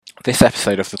This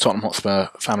episode of the Tottenham Hotspur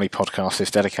Family Podcast is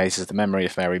dedicated to the memory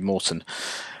of Mary Morton.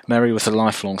 Mary was a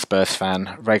lifelong Spurs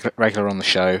fan, regular on the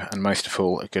show, and most of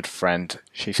all, a good friend.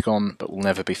 She's gone, but will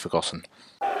never be forgotten.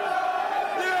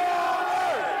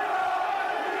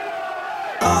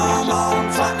 Come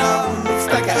on, Tottenham,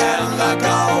 stick it in the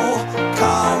goal.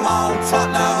 Come on,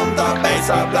 Tottenham, don't be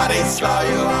so bloody slow.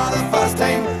 You are the first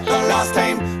team, the last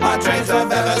team my dreams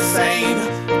have ever seen.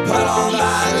 Put on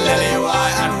that lily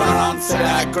white and run on to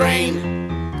that green.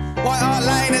 White Hart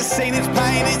Lane has seen its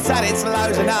pain, it's had its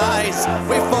lows and highs.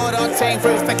 We fought our team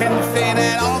through thick and thin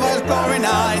and all those glory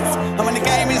nights. And when the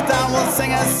game is done, we'll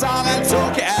sing a song and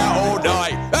talk it out all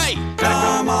night. Hey!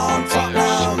 Come on,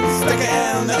 Tottenham, stick it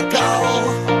in the goal.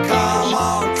 Come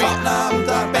on, Tottenham,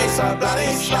 don't be so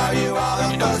bloody slow. You are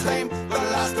the first team, the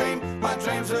last team my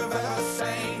dreams have ever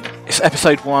seen. It's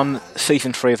episode 1,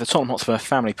 season 3 of the Tottenham Hotspur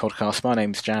Family Podcast. My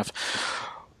name's Jav.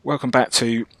 Welcome back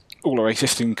to all our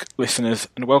existing listeners,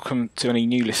 and welcome to any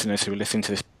new listeners who are listening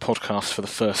to this podcast for the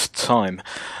first time.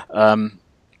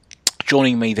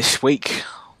 Joining me this week,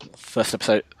 first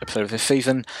episode of this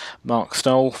season, Mark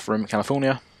Stoll from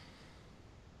California.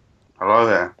 Hello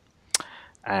there.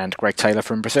 And Greg Taylor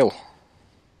from Brazil.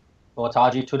 Boa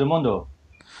tarde, todo mundo.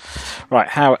 Right,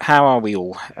 how are we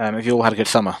all? Have you all had a good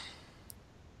summer?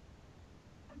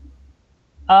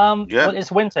 Yeah, well,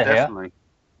 it's winter definitely.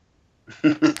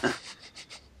 here.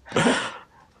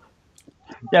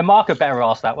 Yeah, Mark had better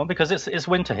ask that one because it's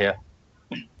winter here,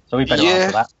 so we better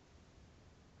answer that.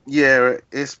 Yeah,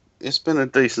 it's been a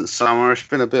decent summer. It's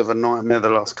been a bit of a nightmare the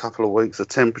last couple of weeks. The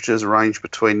temperatures range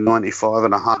between 95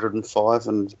 and 105,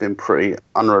 and it's been pretty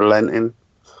unrelenting.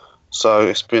 So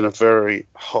it's been a very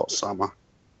hot summer,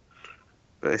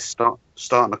 but it's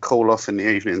starting to cool off in the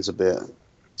evenings a bit.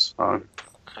 So.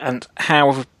 And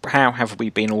how have we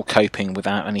been all coping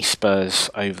without any Spurs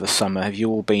over the summer? Have you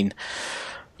all been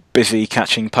busy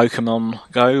catching Pokemon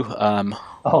Go?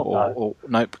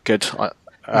 Nope, good.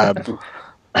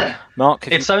 Mark?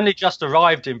 It's only just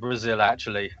arrived in Brazil,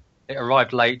 actually. It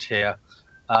arrived late here.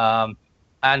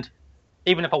 And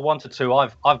even if I wanted to,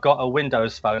 I've got a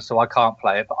Windows phone, so I can't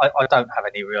play it, but I don't have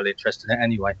any real interest in it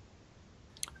anyway.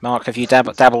 Mark, have you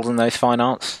dabbled in those fine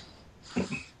arts?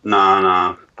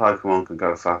 No. Pokemon can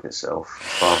go fuck itself, as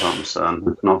far as I'm concerned.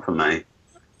 It's not for me.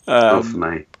 Not for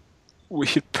me. We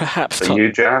should perhaps... For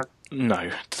you, Jack? No,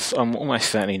 I'm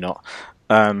almost certainly not.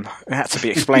 It had to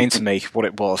be explained to me what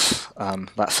it was.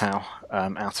 That's how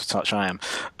out of touch I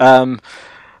am.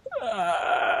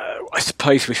 I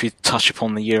suppose we should touch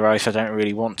upon the Euros. I don't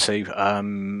really want to,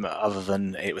 other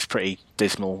than it was pretty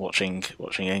dismal watching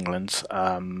England.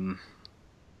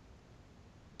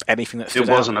 Anything that stood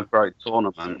It wasn't a great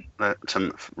tournament,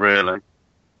 really.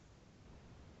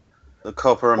 The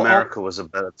Copa America was a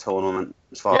better tournament,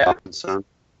 as far as I'm concerned.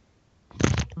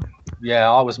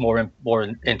 Yeah, I was more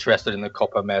interested in the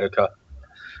Copa America.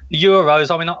 The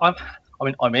Euros.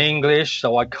 I'm English,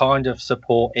 so I kind of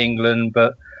support England,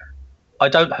 but I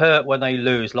don't hurt when they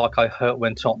lose like I hurt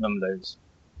when Tottenham lose.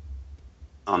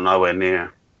 Oh, nowhere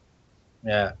near.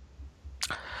 Yeah.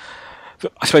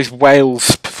 I suppose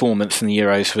Wales' performance in the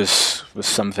Euros was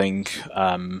something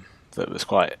that was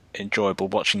quite enjoyable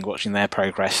watching their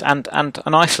progress, and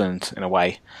Iceland in a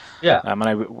way. Yeah. I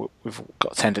know we've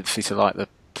got a tendency to like the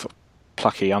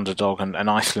plucky underdog, and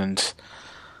Iceland.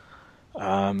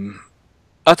 I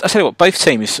tell you what,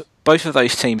 both of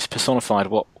those teams personified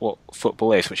what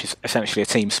football is, which is essentially a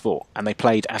team sport, and they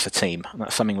played as a team, and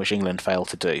that's something which England failed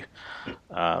to do.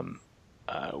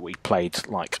 We played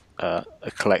like a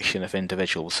collection of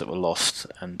individuals that were lost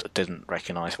and didn't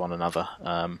recognise one another.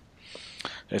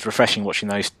 It was refreshing watching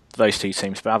those two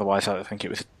teams, but otherwise I think it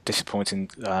was a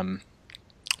disappointing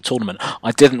tournament.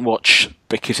 I didn't watch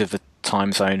because of the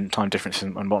time difference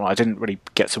and whatnot. I didn't really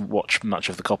get to watch much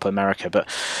of the Copa America, but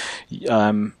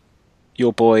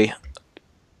your boy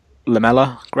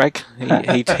Lamela, Greg,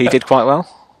 he did quite well.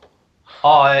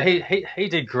 Oh, he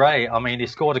did great. I mean, he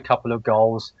scored a couple of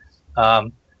goals.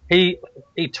 He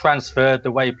transferred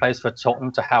the way he plays for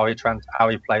Tottenham to how he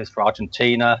plays for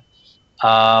Argentina.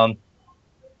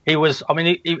 He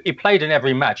played in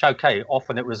every match. Okay,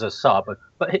 often it was a sub,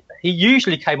 but he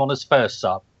usually came on as first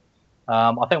sub.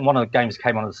 I think one of the games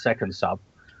came on as second sub.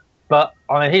 But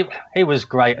I mean, he was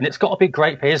great, and it's got to be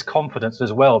great for his confidence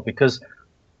as well, because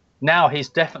now he's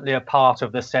definitely a part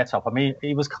of the setup. I mean,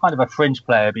 he was kind of a fringe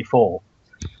player before,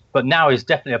 but now he's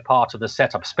definitely a part of the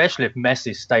setup, especially if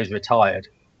Messi stays retired.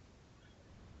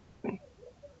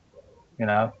 You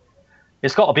know,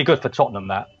 it's got to be good for Tottenham,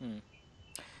 that.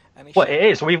 Well, it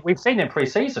is. We've seen him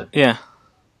pre-season. Yeah.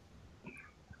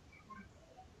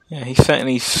 Yeah, he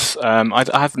certainly. I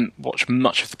haven't watched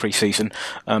much of the pre-season,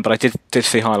 but I did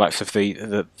see highlights of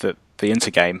the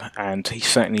Inter game, and he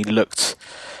certainly looked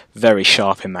very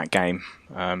sharp in that game.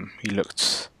 He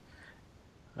looked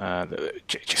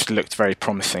just looked very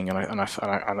promising, and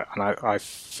I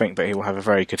think that he will have a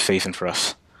very good season for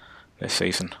us this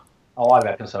season. Oh, I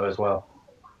reckon so as well.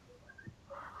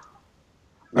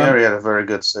 Yeah, he had a very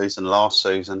good season last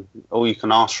season. All you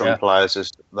can ask from players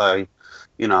is they,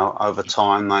 over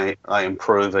time they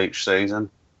improve each season.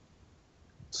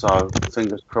 So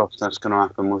fingers crossed that's going to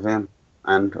happen with him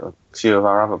and a few of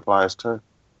our other players too.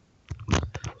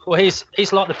 Well, he's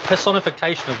like the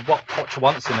personification of what Poch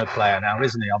wants in a player now,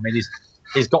 isn't he? I mean,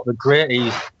 he's got the grit.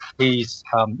 He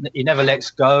never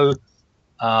lets go.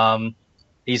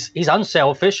 He's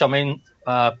unselfish. I mean,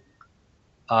 I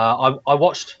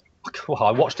watched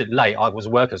it late. I was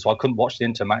working, so I couldn't watch the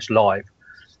Inter match live,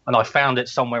 and I found it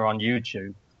somewhere on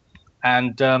YouTube.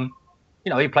 And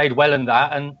he played well in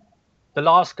that. And the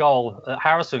last goal that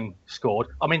Harrison scored,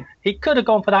 I mean, he could have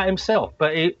gone for that himself,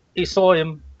 but he saw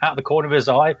him out of the corner of his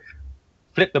eye,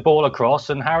 flicked the ball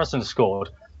across, and Harrison scored.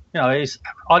 I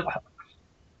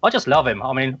just love him.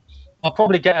 I mean, I'll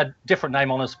probably get a different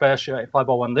name on a Spurs shirt if I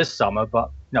buy one this summer,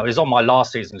 but he's on my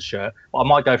last season's shirt. But I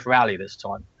might go for Ali this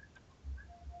time.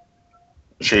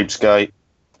 Cheapskate.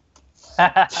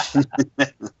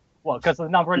 What, because of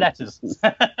the number of letters?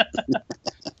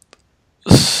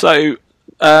 So,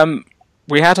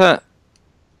 we had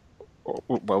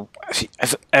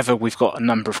as ever, we've got a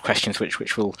number of questions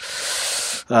which we'll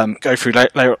go through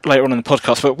later on in the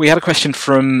podcast. But we had a question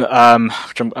from, which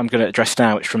I'm going to address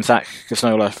now, which from Zach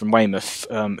Gasnola from Weymouth,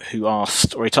 who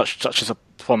asked, or he touches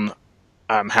upon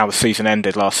how the season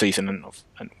ended last season, and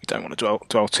we don't want to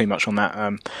dwell too much on that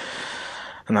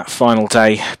and that final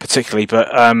day particularly. But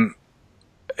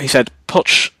he said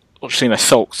Pochettino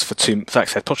sulked for 2. Zach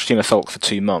said Pochettino sulked for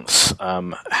 2 months.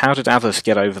 How did others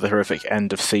get over the horrific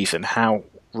end of season? How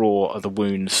raw are the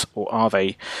wounds, or are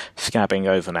they scabbing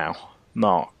over now?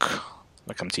 Mark,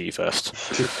 I'll come to you first.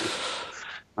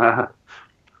 Well,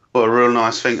 a real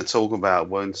nice thing to talk about,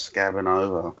 wounds scabbing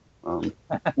over.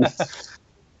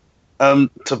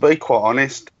 To be quite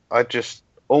honest, I just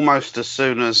almost as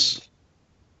soon as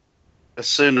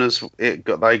they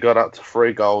got up to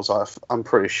 3 goals, I'm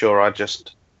pretty sure I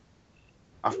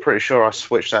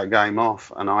switched that game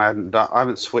off, and I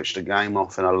haven't switched a game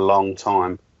off in a long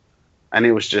time, and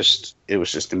it was just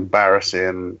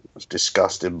embarrassing. I was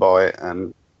disgusted by it,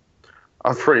 and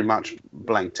I've pretty much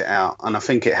blanked it out. And I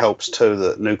think it helps too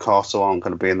that Newcastle aren't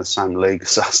going to be in the same league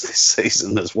as us this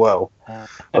season as well.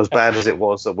 As bad as it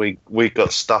was that we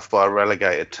got stuffed by a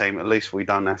relegated team, at least we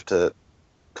don't have to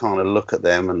kind of look at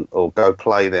them or go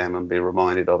play them and be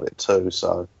reminded of it too.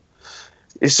 So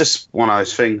it's just one of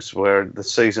those things where the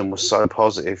season was so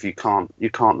positive, you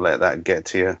can't let that get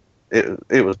to you.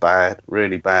 It was bad,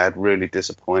 really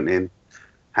disappointing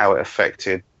how it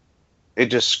affected. It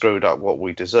just screwed up what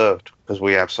we deserved, because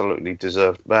we absolutely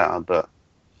deserved better. But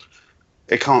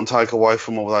it can't take away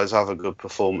from all those other good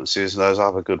performances, those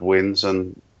other good wins,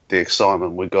 and the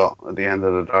excitement we got at the end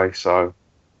of the day. So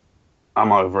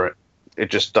I'm over it. It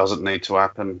just doesn't need to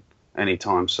happen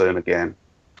anytime soon again.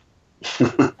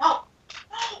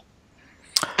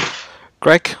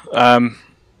 Greg,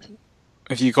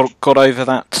 have you got over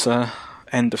that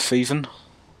end of season?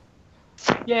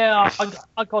 Yeah,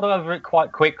 I got over it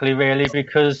quite quickly, really,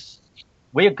 because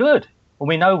we're good, and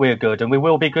we know we're good, and we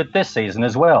will be good this season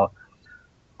as well.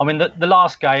 I mean, the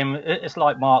last game, it's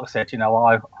like Mark said,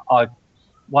 I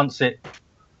once it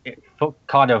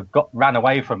kind of ran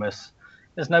away from us.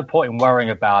 There's no point in worrying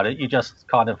about it. You just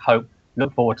kind of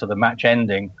look forward to the match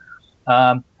ending.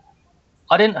 I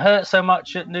didn't hurt so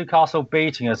much at Newcastle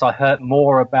beating us. I hurt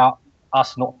more about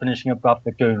us not finishing above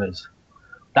the Gooners.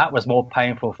 That was more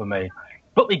painful for me.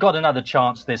 But we got another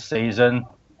chance this season,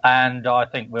 and I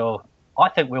think we'll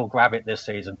grab it this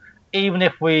season. Even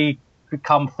if we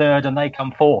become 3rd and they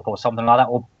come 4th or something like that,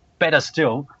 or better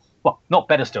still. Well, not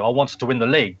better still. I want us to win the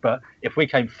league, but if we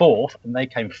came 4th and they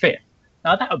came 5th,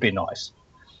 now that would be nice.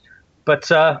 But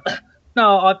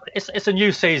no, it's a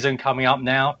new season coming up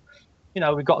now.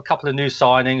 We've got a couple of new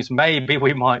signings. Maybe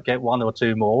we might get 1 or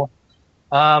 2 more.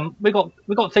 We've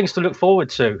got things to look forward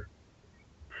to.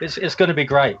 It's going to be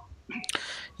great.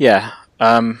 Yeah.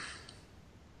 I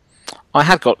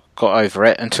had got over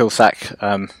it until Zach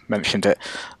mentioned it.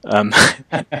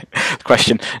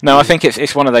 Question. No, I think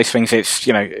it's one of those things. It's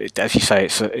as you say,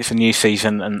 it's a new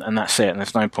season, and that's it. And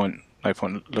there's no point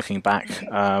looking back.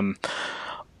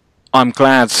 I'm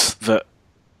glad that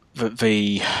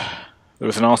the there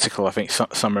was an article, I think,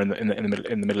 somewhere in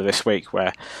the middle of this week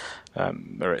where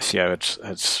Maurizio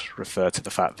had referred to the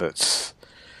fact that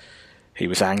he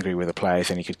was angry with the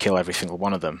players and he could kill every single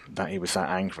one of them. That he was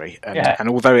that angry, and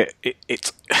although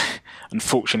it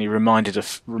unfortunately reminded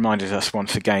us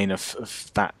once again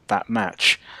of that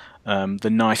match,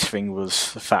 the nice thing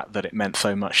was the fact that it meant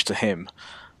so much to him.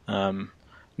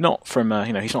 Not from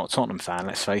he's not a Tottenham fan,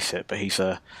 let's face it, but he's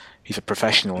a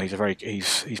professional.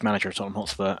 He's manager of Tottenham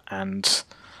Hotspur, and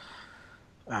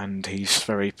he's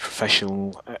very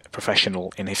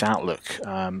professional in his outlook.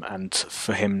 And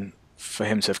for him to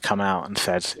have come out and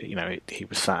said, he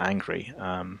was that angry,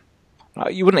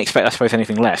 you wouldn't expect, I suppose,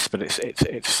 anything less. But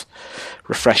it's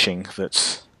refreshing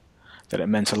that it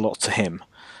meant a lot to him.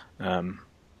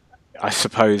 I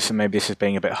suppose, and maybe this is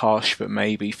being a bit harsh, but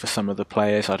maybe for some of the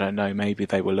players, I don't know, maybe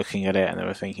they were looking at it and they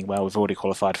were thinking, well, we've already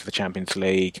qualified for the Champions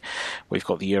League, we've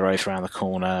got the Euros around the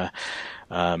corner,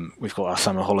 we've got our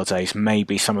summer holidays.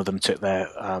 Maybe some of them took their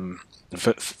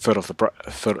foot off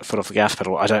the gas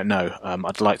pedal. I don't know.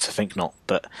 I'd like to think not,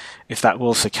 but if that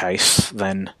was the case,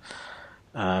 then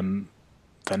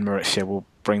Maurizio will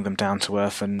bring them down to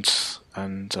earth and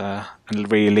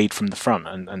really lead from the front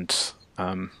and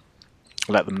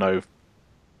let them know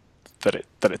that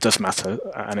it does matter,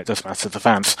 and it does matter to the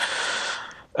fans.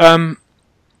 So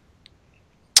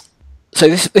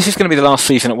this is going to be the last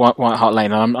season at White Hart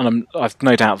Lane, and I've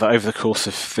no doubt that over the course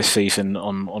of this season,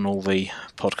 on all the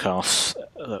podcasts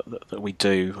that we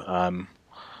do,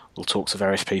 we'll talk to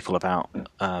various people about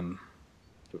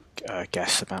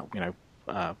guests about and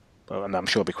I'm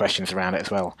sure there'll be questions around it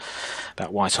as well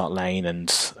about White Hart Lane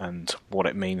and what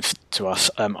it means to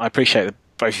us. I appreciate that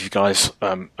both of you guys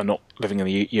are not living in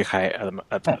the UK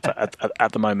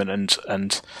at the moment,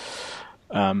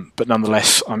 but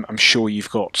nonetheless, I'm sure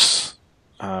you've got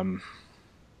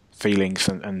feelings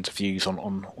and views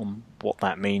on what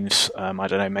that means. I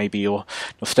don't know. Maybe you're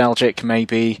nostalgic.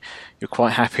 Maybe you're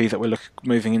quite happy that we're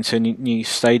moving into a new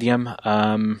stadium.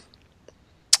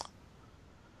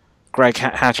 Greg,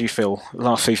 how do you feel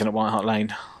last season at White Hart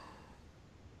Lane?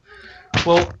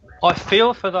 Well, I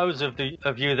feel for those of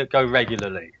you that go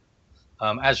regularly.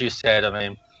 As you said, I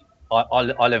mean,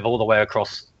 I live all the way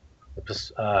across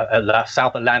the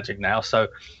South Atlantic now, so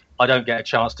I don't get a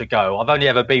chance to go. I've only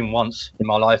ever been once in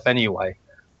my life anyway.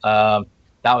 That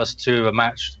was to a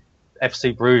match,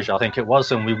 FC Bruges, I think it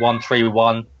was, and we won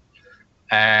 3-1.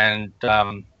 And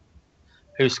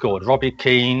who scored? Robbie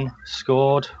Keane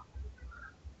scored,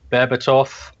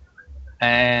 Berbatov,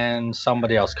 and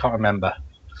somebody else, can't remember.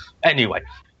 Anyway.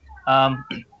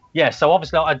 So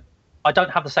obviously I don't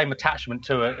have the same attachment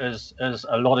to it as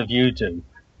a lot of you do,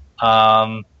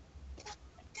 and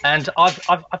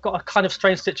I've got a kind of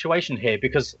strange situation here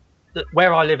because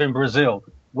where I live in Brazil,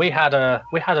 we had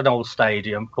an old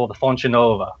stadium called the Fonte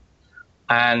Nova,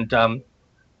 and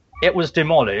it was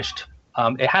demolished.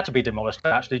 It had to be demolished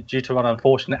actually due to an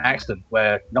unfortunate accident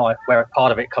where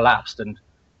part of it collapsed and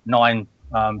 9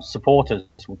 supporters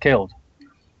were killed.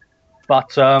 But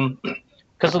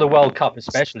because of the World Cup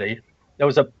especially, there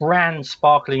was a brand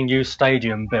sparkling new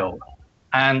stadium built,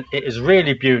 and it is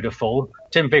really beautiful.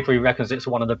 Tim Vickery reckons it's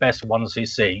one of the best ones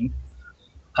he's seen.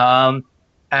 And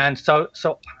so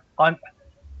I'm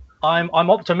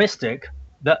optimistic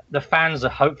that the fans are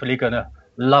hopefully going to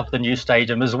love the new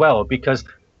stadium as well, because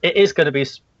it is going to be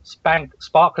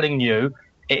sparkling new.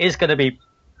 It is going to be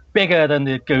bigger than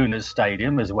the Gooners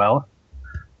Stadium as well.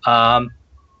 And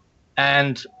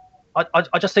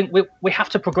I just think we have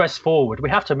to progress forward. We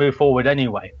have to move forward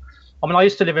anyway. I mean, I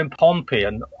used to live in Pompey,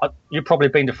 and you've probably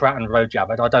been to Fratton Road,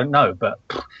 Jabez. I don't know, but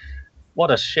what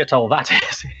a shithole that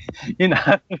is.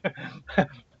 I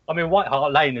mean, White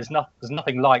Hart Lane there's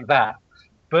nothing like that,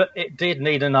 but it did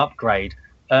need an upgrade.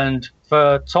 And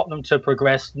for Tottenham to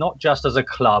progress, not just as a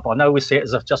club, I know we see it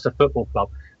as just a football club,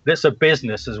 but it's a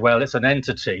business as well. It's an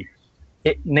entity.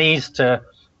 It needs to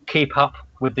keep up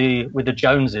with the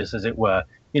Joneses, as it were.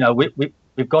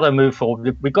 We've got to move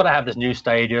forward. We've got to have this new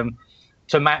stadium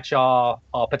to match our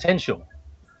potential.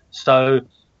 So,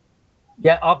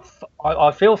 yeah,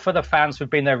 I feel for the fans who've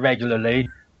been there regularly.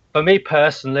 For me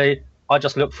personally, I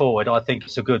just look forward. I think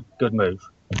it's a good move.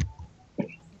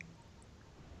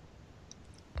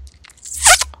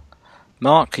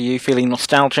 Mark, are you feeling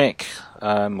nostalgic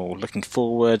or looking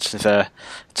forward? Is there a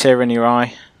tear in your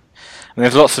eye? And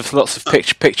there's lots of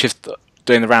pictures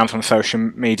doing the rounds on social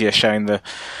media showing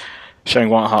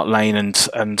White Hart Lane and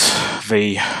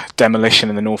the demolition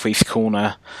in the northeast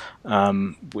corner,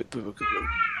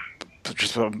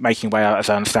 just making way out, as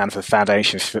I understand, for the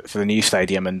foundations for the new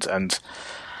stadium, and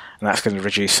that's going to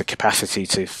reduce the capacity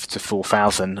to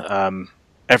 4,000.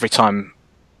 Every time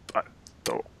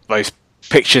those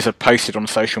pictures are posted on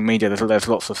social media. There's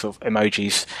lots of sort of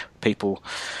emojis, people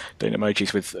doing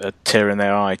emojis with a tear in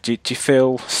their eye. Do you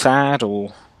feel sad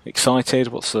or excited?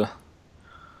 What's the?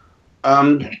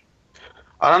 I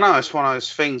don't know. It's one of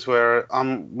those things where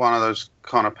I'm one of those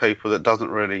kind of people that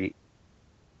doesn't really.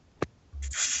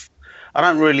 I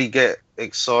don't really get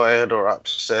excited or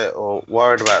upset or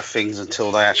worried about things until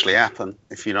they actually happen,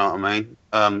 if you know what I mean.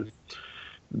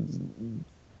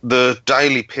 The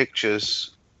daily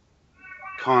pictures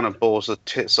kind of bores the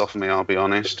tits off me, I'll be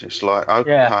honest. It's like,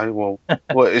 okay, well,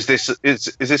 what is this?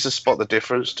 Is this a spot the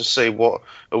difference to see what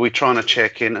are we trying to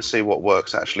check in to see what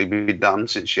work's actually been done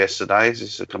since yesterday? Is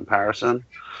this a comparison?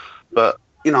 But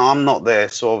I'm not there,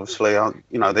 so obviously,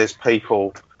 there's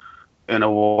people in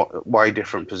a way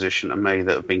different position to me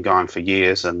that have been going for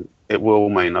years, and it will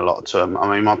mean a lot to them.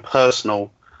 I mean, my personal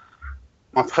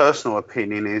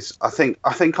opinion is, I think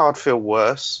I'd feel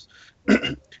worse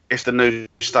if the new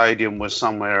stadium was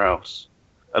somewhere else.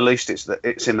 At least it's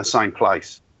in the same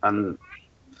place, and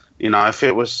if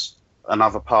it was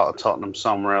another part of Tottenham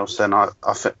somewhere else, then I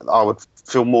would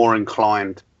feel more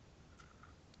inclined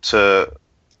to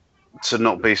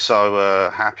not be so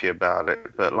happy about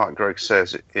it. But like Greg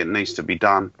says, it needs to be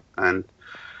done, and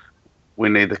we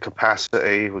need the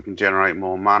capacity. We can generate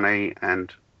more money,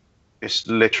 and it's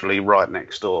literally right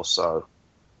next door. So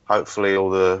hopefully all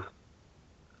the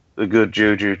good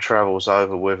juju travels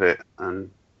over with it, and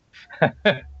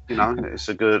and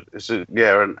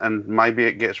maybe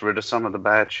it gets rid of some of the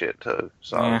bad shit too.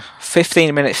 So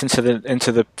 15 minutes into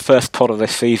the first pod of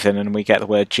this season, and we get the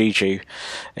word juju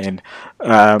in.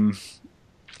 We're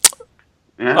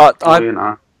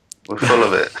full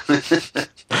of it.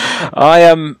 I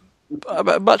am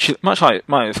much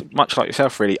like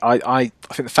yourself, really. I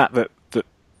think the fact that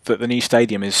the new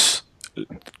stadium is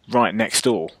right next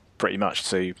door, pretty much,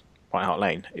 to White Hart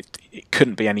Lane, it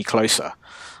couldn't be any closer,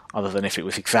 other than if it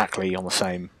was exactly on the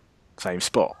same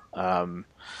spot.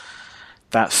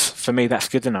 For me, that's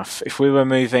good enough. If we were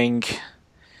moving,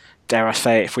 dare I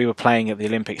say it, if we were playing at the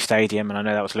Olympic Stadium, and I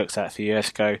know that was looked at a few years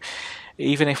ago,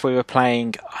 even if we were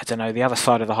playing, I don't know, the other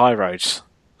side of the high roads,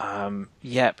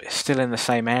 it's still in the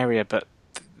same area, but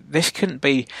this couldn't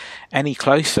be any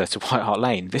closer to White Hart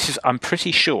Lane. I'm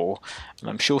pretty sure, and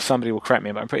I'm sure somebody will correct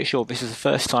me, but I'm pretty sure this is the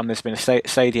first time there's been a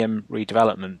stadium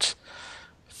redevelopment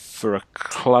for a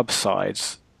club side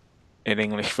in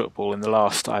English football in the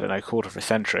last, I don't know, quarter of a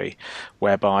century,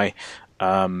 whereby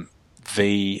the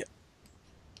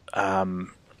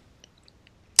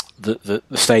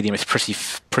stadium is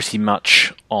pretty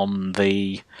much on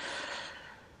the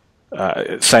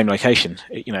same location.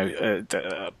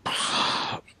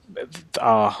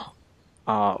 Our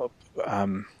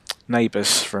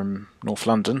neighbours from North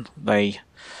London, their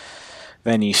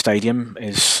new stadium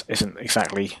isn't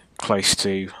exactly close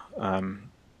to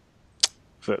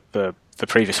the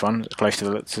previous one, close to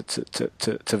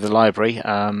the library.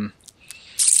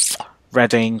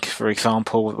 Reading, for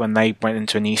example, when they went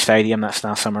into a new stadium, that's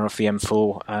now somewhere off the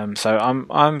M4. So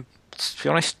I'm to be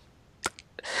honest,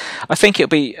 I think it'll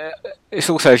be. It's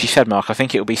also, as you said, Mark. I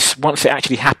think it'll be once it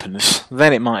actually happens,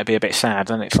 then it might be a bit sad.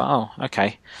 Then it's like, oh,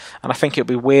 okay. And I think it'll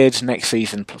be weird next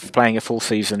season playing a full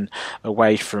season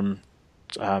away from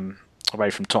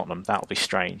Tottenham. That'll be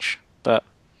strange, but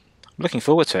I'm looking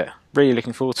forward to it. Really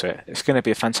looking forward to it. It's going to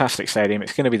be a fantastic stadium.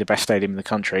 It's going to be the best stadium in the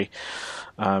country.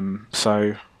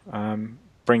 So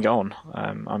bring it on.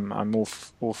 I'm all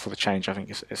for the change. I think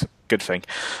it's a good thing.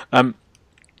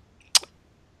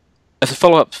 As a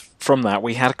follow-up from that,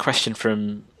 we had a question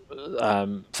from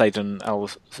Zayden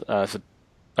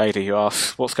El-Zubaydi, who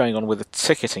asks, what's going on with the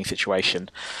ticketing situation,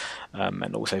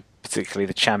 and also particularly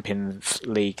the Champions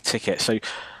League ticket. So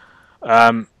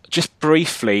just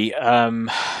briefly, to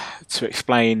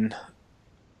explain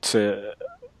to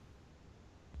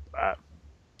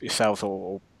yourselves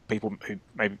or people who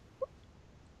maybe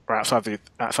are outside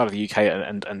of the UK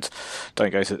and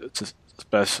don't go to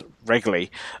Spurs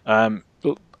regularly,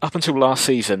 up until last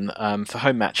season, for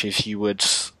home matches, you would,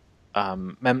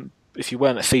 if you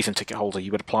weren't a season ticket holder,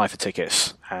 you would apply for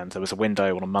tickets, and there was a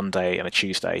window on a Monday and a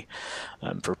Tuesday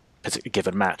for a particular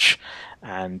given match,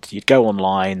 and you'd go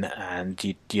online and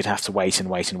you'd have to wait,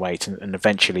 and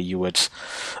eventually you would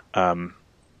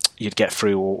you'd get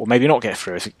through, or maybe not get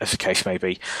through, as the case may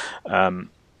be.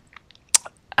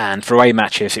 And for away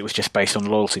matches, it was just based on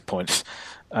loyalty points.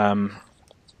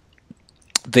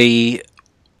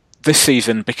 This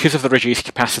season, because of the reduced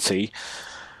capacity,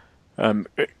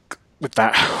 with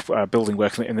that building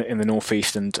work in the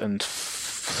northeast and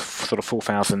sort of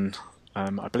 4,000,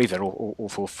 I believe they're all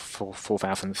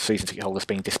 4,000 season ticket holders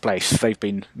being displaced. They've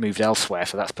been moved elsewhere,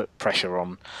 so that's put pressure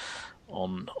on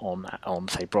on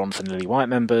say Bronze and Lily White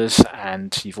members,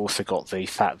 and you've also got the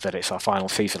fact that it's our final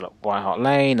season at White Hart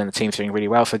Lane, and the team's doing really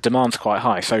well, so demand's quite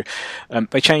high. So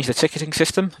they changed the ticketing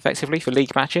system effectively for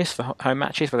league matches, for home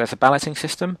matches, where there's a balloting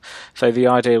system. So the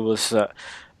idea was that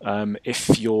if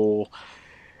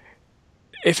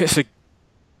it's a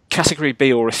Category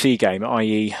B or a C game,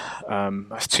 i.e.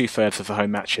 that's 2/3 of the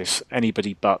home matches,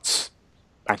 anybody but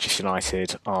Manchester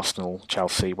United, Arsenal,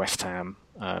 Chelsea, West Ham,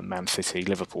 Man City,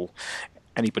 Liverpool,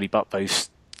 anybody but those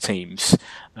teams,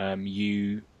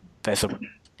 there's a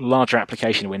larger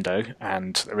application window,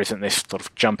 and there isn't this sort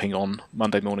of jumping on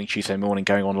Monday morning, Tuesday morning,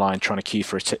 going online, trying to queue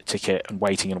for a ticket and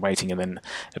waiting, and then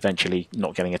eventually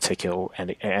not getting a ticket or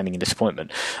ending in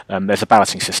disappointment. There's a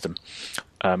balloting system,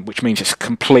 which means it's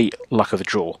complete luck of the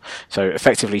draw. So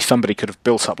effectively, somebody could have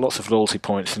built up lots of loyalty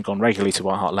points and gone regularly to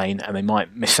White Hart Lane, and they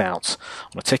might miss out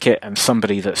on a ticket, and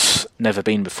somebody that's never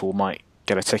been before might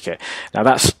get a ticket. Now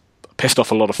that's pissed off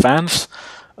a lot of fans.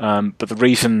 But the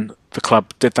reason the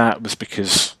club did that was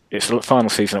because it's the final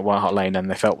season at White Hart Lane, and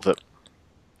they felt that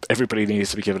everybody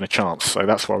needs to be given a chance. So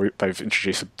that's why they've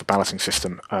introduced the balloting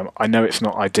system. I know it's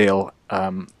not ideal,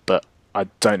 but I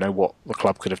don't know what the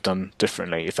club could have done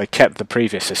differently. If they kept the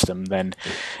previous system, then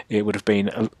it would have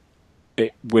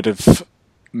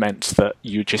meant that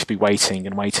you'd just be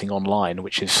waiting online,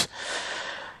 which is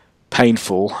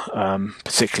painful,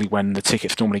 particularly when the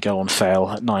tickets normally go on sale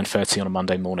at 9:30 on a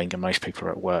Monday morning, and most people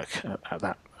are at work at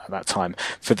that time.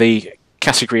 For the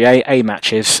Category A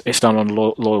matches, it's done on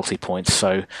loyalty points,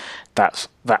 so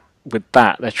with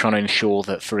that they're trying to ensure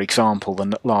that, for example,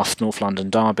 the last North London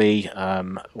derby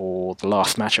or the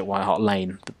last match at White Hart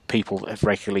Lane, the people that have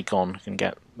regularly gone can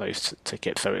get those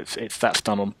tickets. So that's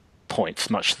done on points,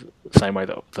 much the same way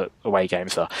that away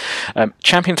games are.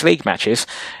 Champions League matches.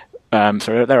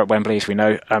 So they're at Wembley, as we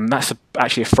know. That's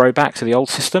actually a throwback to the old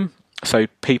system. So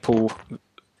people,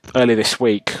 earlier this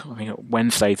week, I think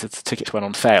Wednesday, the tickets went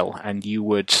on sale, and you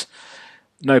would,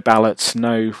 no ballots,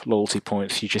 no loyalty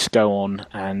points, you just go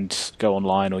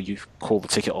online, or you call the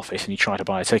ticket office and you try to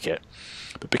buy a ticket.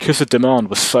 But because the demand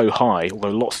was so high, and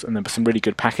there were some really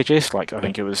good packages, like I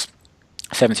think it was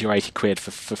 70 or 80 quid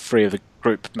for 3 of the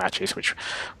group matches, which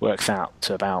works out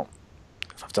to about,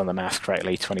 if I've done the maths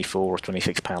correctly, £24 or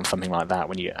 £26, something like that,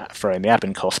 when you throw in the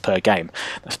admin cost per game.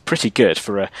 That's pretty good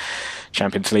for a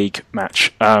Champions League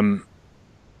match.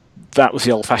 That was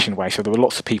the old-fashioned way, so there were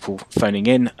lots of people phoning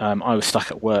in. I was stuck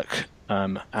at work,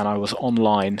 and I was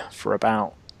online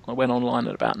I went online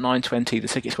at about 9:20, the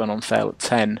tickets went on sale at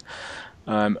 10.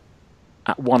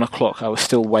 At 1 o'clock, I was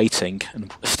still waiting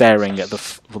and staring at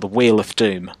the Wheel of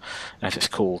Doom, as it's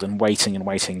called, and waiting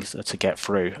to get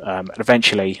through. And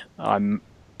eventually,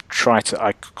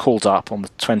 I called up on the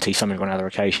 20-something or another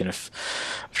occasion of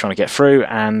trying to get through,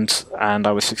 and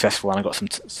I was successful, and I got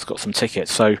some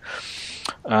tickets. So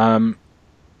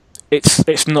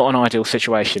it's not an ideal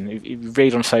situation. You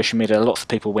read on social media, lots of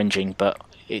people whinging, but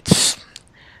it's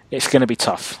going to be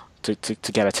tough to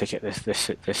get a ticket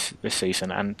this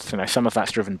season, and some of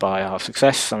that's driven by our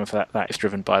success, some of that is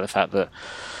driven by the fact that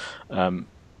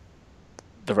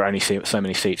there are only so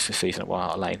many seats this season at White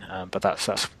Hart Lane. But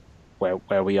that's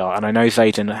where we are. And I know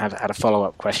Zayden had a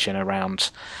follow-up question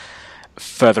around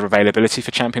further availability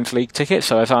for Champions League tickets.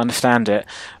 So as I understand it,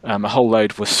 a whole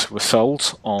load was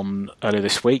sold on earlier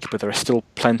this week, but there are still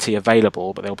plenty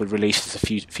available, but they'll be released at a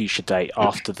future date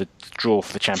after the draw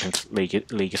for the Champions League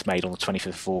is made on the 25th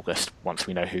of August, once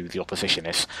we know who the opposition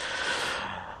is.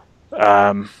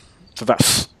 So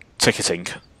that's ticketing.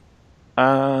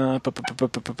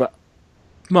 But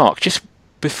Mark, just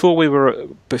before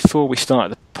we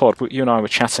started the pod, you and I were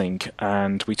chatting,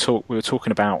 and we were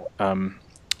talking about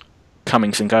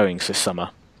comings and goings this summer.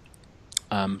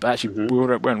 But actually, we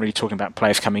weren't really talking about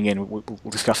players coming in. We'll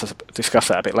discuss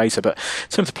that a bit later. But in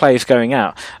terms of players going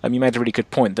out, you made a really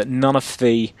good point that none of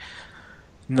the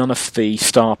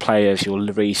star players, your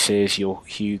Llorises, your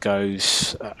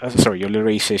Hugos, your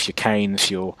Llorises, your Kanes,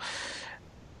 your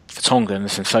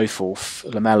Vertongans and so forth,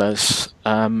 Lamellas,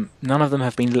 none of them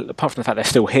have been, apart from the fact they're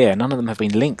still here, none of them have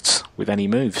been linked with any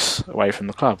moves away from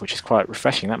the club, which is quite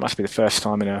refreshing. That must be the first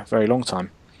time in a very long time.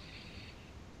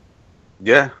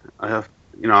 Yeah, I have.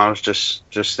 I was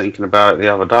just thinking about it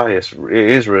the other day. It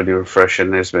is really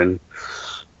refreshing. There's been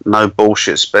no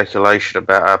bullshit speculation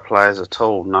about our players at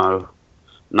all.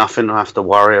 Nothing to have to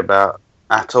worry about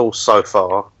at all so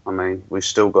far. I mean, we've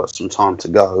still got some time to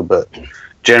go, but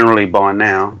generally by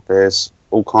now there's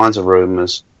all kinds of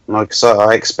rumours. Like so,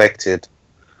 I expected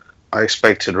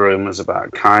rumours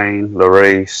about Kane,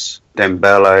 Lloris,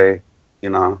 Dembele.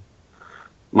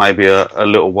 Maybe a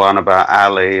little one about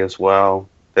Ali as well.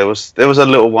 There was a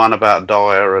little one about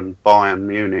Dyer and Bayern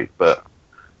Munich, but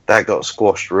that got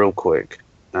squashed real quick.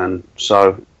 And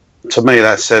so, to me,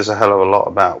 that says a hell of a lot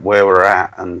about where we're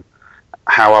at and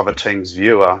how other teams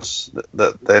view us.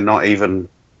 That they're not even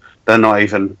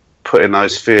putting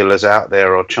those feelers out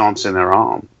there or chancing their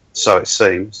arm. So it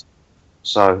seems.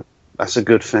 So that's a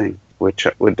good thing.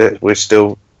 We're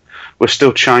still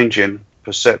changing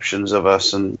perceptions of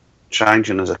us and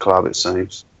changing as a club. It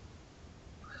seems.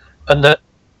 And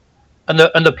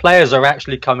the players are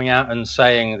actually coming out and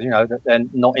saying, that they're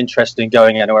not interested in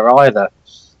going anywhere either.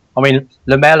 I mean,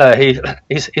 Lamela, he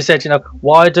said,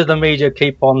 why do the media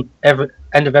keep on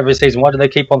end of every season? Why do they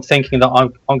keep on thinking that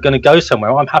I'm going to go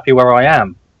somewhere? I'm happy where I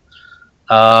am.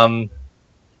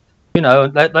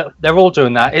 They're all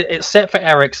doing that. It's set for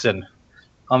Ericsson.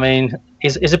 I mean,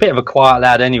 he's a bit of a quiet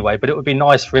lad anyway, but it would be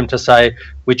nice for him to say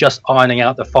we're just ironing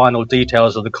out the final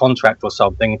details of the contract or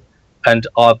something. And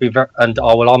I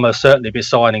will almost certainly be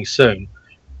signing soon.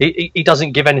 He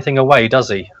doesn't give anything away, does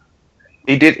he?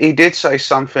 He did say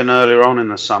something earlier on in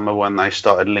the summer when they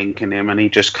started linking him, and he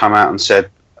just come out and said,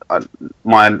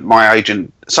 "My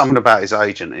agent," something about his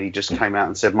agent, and he just came out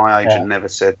and said, "My agent never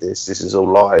said this. This is all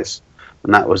lies,"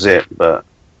 and that was it. But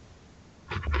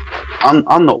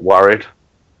I'm not worried.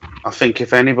 I think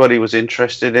if anybody was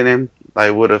interested in him, they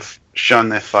would have shown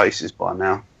their faces by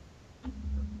now.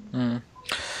 Mm.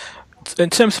 In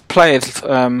terms of players,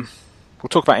 we'll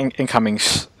talk about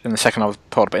incomings in the second half of the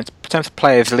pod, but in terms of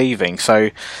players leaving,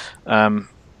 so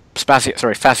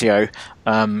Fazio,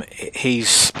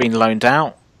 he's been loaned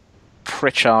out.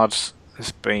 Pritchard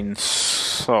has been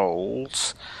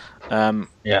sold.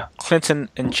 Clinton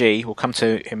and G, we'll come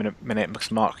to him in a minute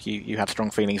because Mark, you had strong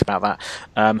feelings about that.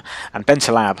 And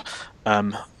Bentalab,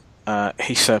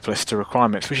 he's surplus to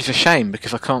requirements, which is a shame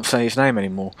because I can't say his name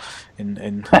anymore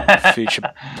in future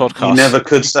podcasts. You never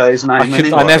could say his name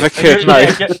anymore. I never could, no.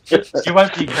 You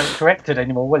won't be corrected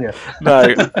anymore, will you?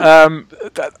 No.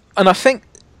 And I think,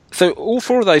 so all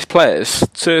four of those players,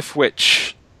 two of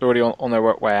which are already on their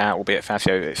way out, albeit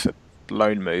Fazio, it's a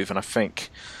loan move, and I think,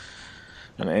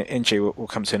 and Inji we'll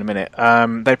come to in a minute,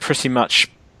 they pretty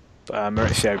much,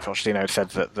 Maurizio Pochettino said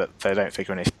that they don't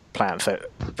figure in his plan, so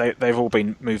they've all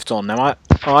been moved on. Now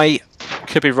I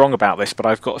could be wrong about this, but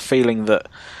I've got a feeling that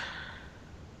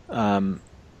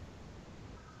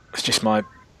it's just my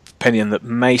opinion that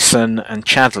Mason and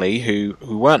Chadley, who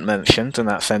weren't mentioned in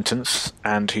that sentence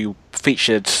and who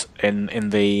featured in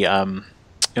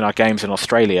our games in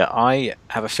Australia, I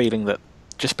have a feeling that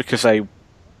just because they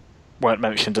weren't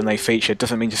mentioned and they featured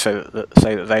doesn't mean to say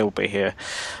that they will be here.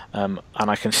 And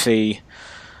I can see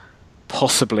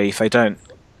possibly if they're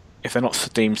not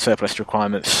deemed surplus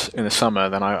requirements in the summer,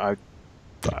 then I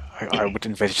would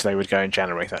envisage they would go in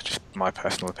January. That's just my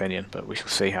personal opinion, but we shall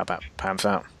see how that pans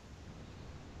out.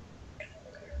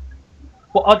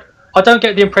 Well, I don't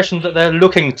get the impression that they're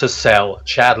looking to sell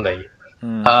Chadley.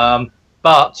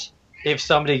 But if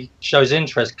somebody shows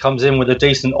interest, comes in with a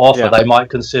decent offer, they might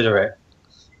consider it.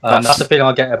 That's the feeling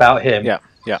I get about him. Yeah.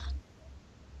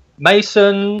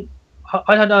 Mason,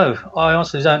 I don't know. I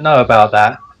honestly don't know about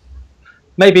that.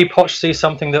 Maybe Poch sees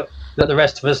something that the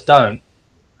rest of us don't.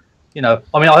 I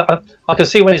mean, I can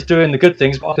see when he's doing the good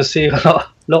things, but I can see a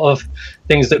lot of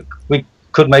things that we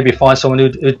could maybe find someone who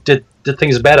did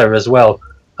things better as well.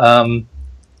 But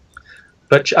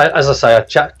as I say,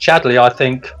 Chadley, I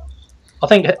think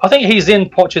he's in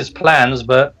Poch's plans,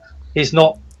 but he's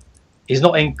not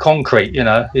in concrete.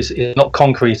 He's not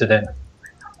concreted in.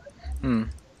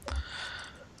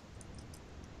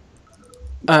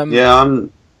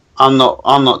 I'm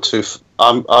not too.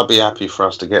 I'd be happy for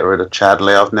us to get rid of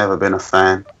Chadley. I've never been a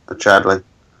fan of Chadley.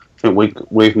 I think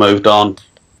we've moved on.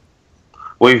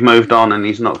 We've moved on, and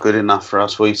he's not good enough for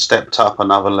us. We stepped up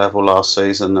another level last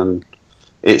season, and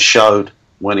it showed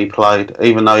when he played.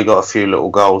 Even though he got a few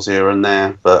little goals here and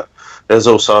there, but there's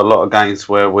also a lot of games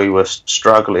where we were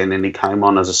struggling, and he came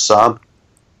on as a sub,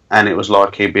 and it was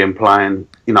like he'd been playing.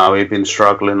 He'd been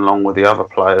struggling along with the other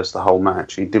players the whole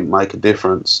match. He didn't make a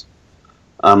difference.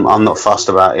 I'm not fussed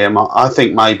about him. I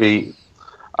think with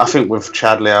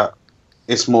Chadley,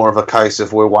 it's more of a case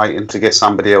of we're waiting to get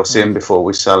somebody else in before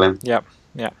we sell him. Yeah.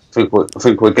 I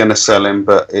think we're going to sell him,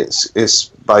 but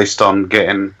it's based on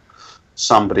getting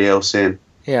somebody else in.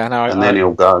 Yeah, no, and then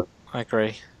he'll go. I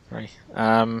agree.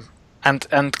 And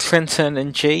Clinton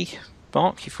and G,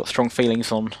 Mark, you've got strong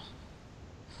feelings on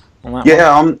that.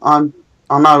 Yeah, one?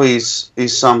 I know he's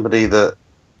somebody that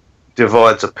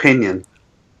divides opinion.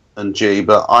 And G,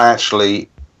 but I actually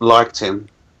liked him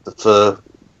for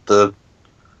the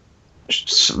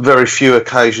very few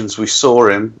occasions we saw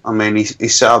him. I mean, he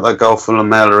set up that goal for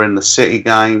Lamela in the City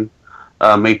game.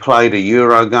 He played a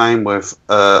Euro game with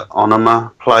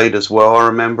Onoma, played as well, I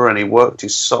remember, and he worked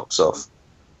his socks off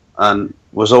and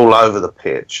was all over the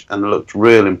pitch and looked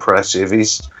real impressive.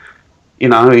 He's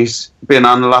been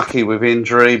unlucky with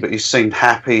injury, but he seemed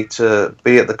happy to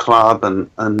be at the club and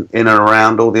in and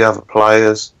around all the other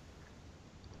players.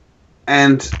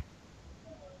 And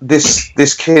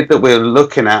this kid that we're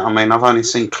looking at, I mean, I've only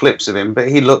seen clips of him, but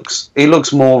he looks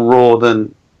more raw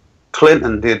than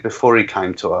Clinton did before he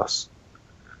came to us.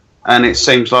 And it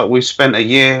seems like we've spent a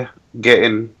year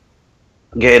getting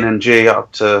NG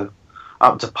up to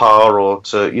par, or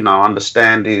to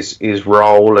understand his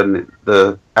role and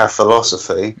our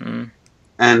philosophy,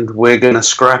 and we're going to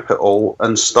scrap it all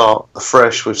and start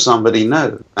afresh with somebody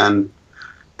new. And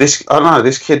this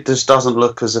kid just doesn't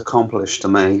look as accomplished to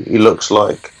me. He looks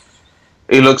more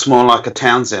like a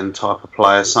Townsend type of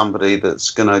player, somebody that's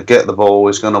going to get the ball,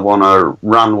 is going to want to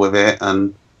run with it,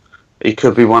 and he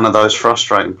could be one of those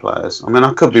frustrating players. I mean,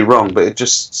 I could be wrong, but it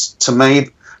just, to me,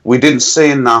 we didn't see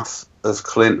enough of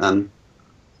Clinton,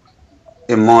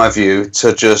 in my view,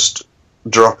 to just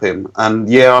drop him. And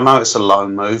yeah, I know it's a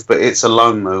loan move, but it's a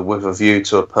loan move with a view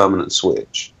to a permanent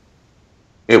switch.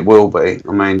 It will be.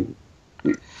 I mean,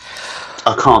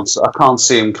 I can't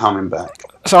see him coming back.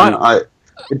 So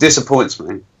it disappoints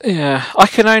me. Yeah, I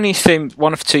can only see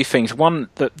one of two things. One,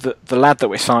 that the lad that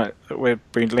we're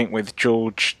being linked with,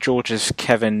 George's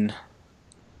Kevin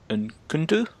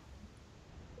Nkundu,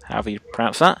 however you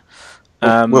pronounce that.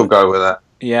 We'll go with that.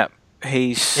 Yeah,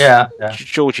 he's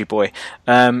Georgie boy.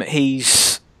 He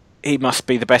must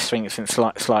be the best thing since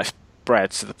sliced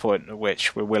bread, to the point at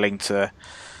which we're willing to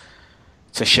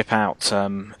ship out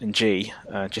NG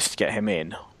just to get him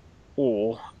in,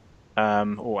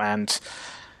 and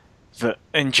that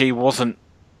NG wasn't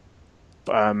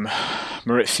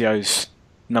Maurizio's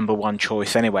number one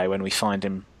choice anyway when we signed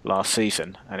him last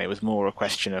season, and it was more a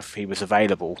question of he was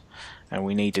available and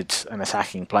we needed an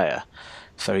attacking player,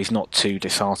 so he's not too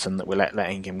disheartened that we're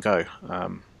letting him go.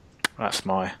 That's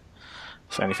the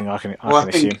only thing I can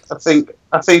assume.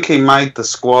 I think he made the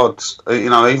squad.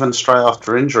 Even straight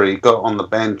after injury, he got on the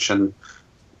bench and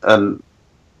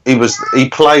he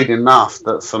played enough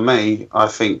that, for me, I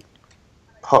think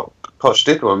Poch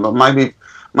did one. But maybe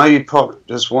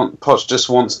Poch just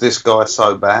wants this guy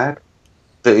so bad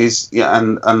that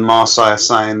and Marseille are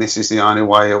saying this is the only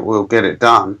way we'll get it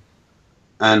done,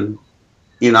 and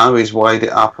he's weighed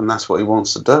it up and that's what he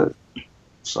wants to do.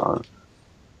 So.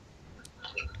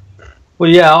 Well,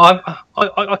 yeah,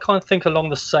 I kind of think along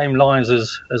the same lines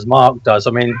as Mark does.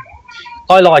 I mean,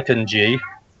 I like NG,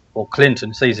 or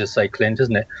Clinton. It's easier to say Clint,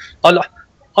 isn't it? I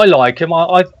like him.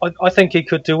 I think he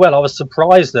could do well. I was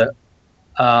surprised that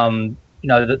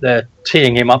that they're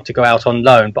teeing him up to go out on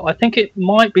loan, but I think it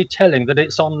might be telling that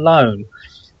it's on loan,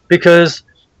 because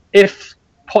if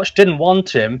Poch didn't want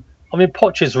him, I mean,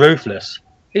 Poch is ruthless.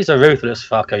 He's a ruthless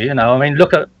fucker, I mean,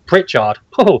 look at Pritchard.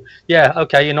 Oh, yeah,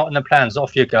 okay, you're not in the plans.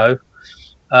 Off you go.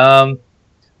 When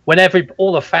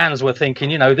all the fans were thinking,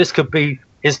 this could be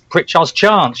Pritchard's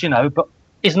chance, but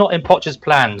he's not in Poch's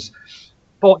plans.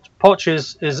 Poch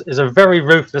is a very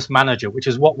ruthless manager, which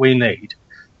is what we need,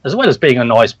 as well as being a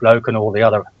nice bloke and all the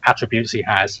other attributes he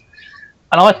has.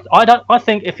 And I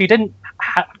think if he didn't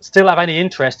still have any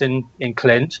interest in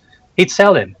Clint, he'd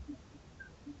sell him.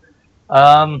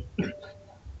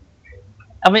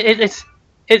 I mean, it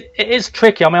is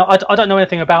tricky. I mean, I don't know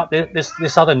anything about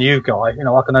this other new guy. I can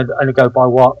only go by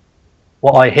what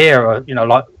I hear.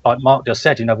 Like Mark just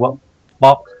said. What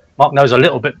Mark knows a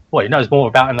little bit. Well, he knows more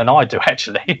about him than I do,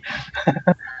 actually.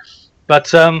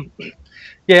 But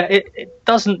yeah, it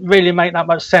doesn't really make that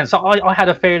much sense. I had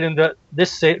a feeling that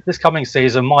this coming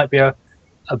season might be a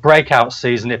breakout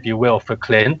season, if you will, for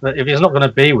Clint. But if he's not going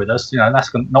to be with us,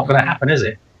 that's not going to happen, is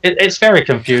it? It's very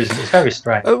confusing. It's very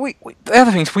strange. The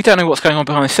other thing is, we don't know what's going on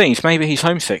behind the scenes. Maybe he's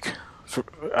homesick, for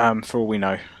all we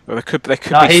know. Well, there could be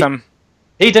some.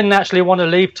 He didn't actually want to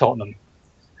leave Tottenham.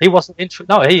 He wasn't he's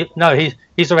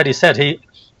already said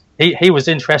he was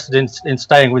interested in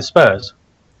staying with Spurs.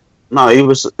 No, he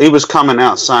was coming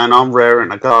out saying, "I'm raring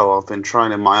to go. I've been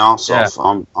training my arse off.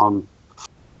 I'm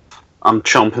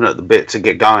chomping at the bit to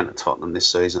get going at Tottenham this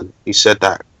season." He said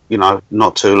that.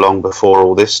 Not too long before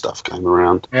all this stuff came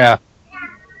around. Yeah.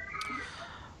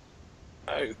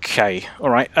 Okay, all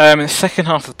right. In the second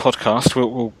half of the podcast,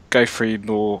 we'll go through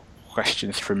more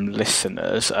questions from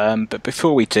listeners. But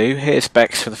before we do, here's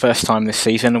Bex for the first time this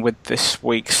season with this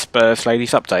week's Spurs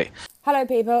Ladies Update. Hello,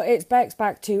 people. It's Bex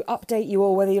back to update you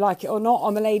all, whether you like it or not,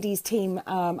 on the ladies' team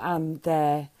and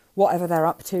whatever they're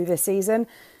up to this season.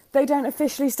 They don't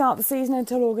officially start the season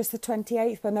until August the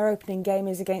 28th, when their opening game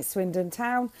is against Swindon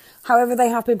Town. However, they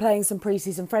have been playing some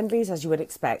pre-season friendlies, as you would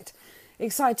expect.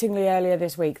 Excitingly, earlier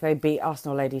this week, they beat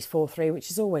Arsenal Ladies 4-3,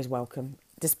 which is always welcome.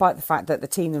 Despite the fact that the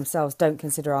team themselves don't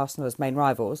consider Arsenal as main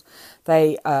rivals,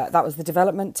 that was the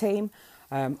development team.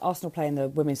 Arsenal play in the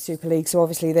Women's Super League, so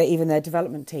obviously even their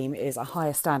development team is a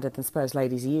higher standard than Spurs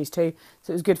Ladies are used to,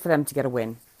 so it was good for them to get a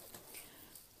win.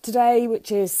 Today,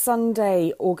 which is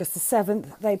Sunday, August the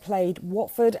 7th, they played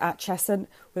Watford at Cheshunt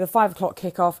with a 5 o'clock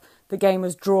kickoff. The game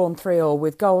was drawn 3-3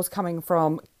 with goals coming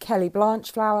from Kelly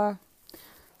Blanchflower,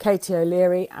 Katie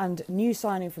O'Leary and new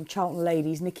signing from Charlton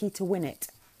Ladies, Nikita Winnett.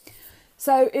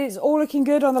 So it's all looking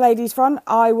good on the ladies' front.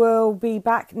 I will be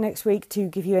back next week to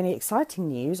give you any exciting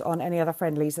news on any other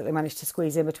friendlies that they managed to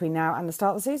squeeze in between now and the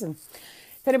start of the season.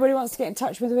 If anybody wants to get in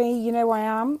touch with me, you know where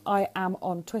I am. I am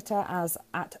on Twitter as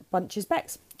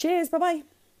 @BunchesBex. Cheers, bye-bye.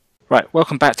 Right,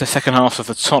 welcome back to the second half of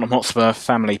the Tottenham Hotspur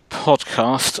Family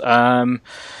Podcast.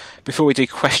 Before we do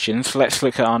questions, let's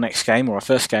look at our next game, or our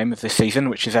first game of this season,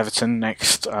 which is Everton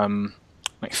next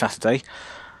Saturday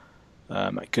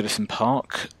at Goodison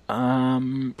Park.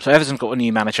 So Everton's got a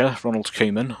new manager, Ronald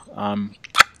Koeman.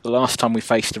 The last time we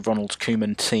faced a Ronald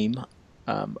Koeman team,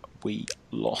 we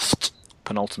lost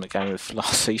penultimate game of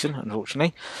last season,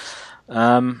 unfortunately.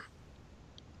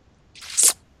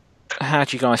 How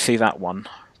do you guys see that one?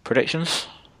 Predictions?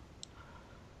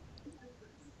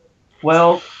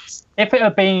 Well, if it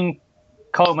had been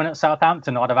Coleman at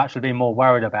Southampton, I'd have actually been more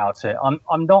worried about it.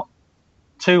 I'm not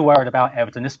too worried about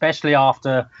Everton, especially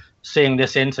after seeing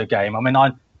this Inter game. I mean,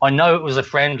 I know it was a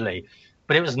friendly,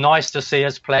 but it was nice to see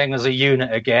us playing as a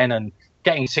unit again and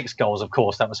getting 6 goals, of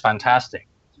course. That was fantastic.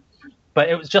 But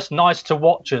it was just nice to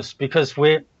watch us because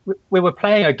we were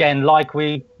playing again like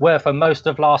we were for most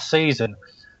of last season.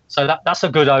 So that's a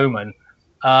good omen.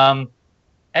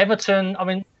 Everton, I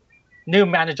mean, new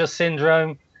manager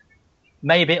syndrome.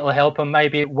 Maybe it'll help them,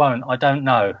 maybe it won't. I don't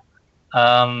know.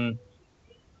 But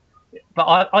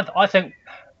I think,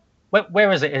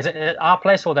 where is it? Is it at our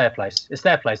place or their place? It's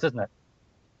their place, isn't it?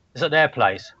 It's at their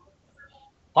place.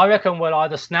 I reckon we'll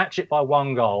either snatch it by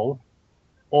 1 goal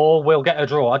or we'll get a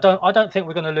draw. I don't think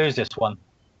we're going to lose this one.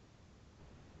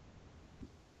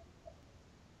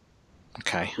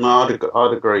 Okay. No,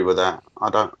 I'd agree with that.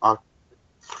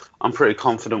 I'm pretty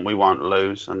confident we won't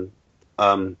lose, and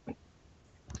Koeman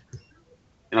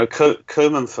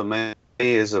for me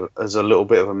is a little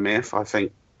bit of a myth. I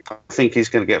think he's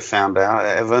going to get found out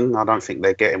at Everton. I don't think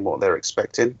they're getting what they're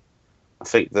expecting. I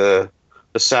think the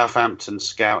Southampton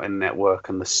scouting network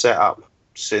and the setup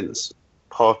since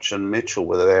Poch and Mitchell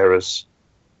were there has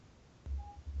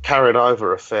carried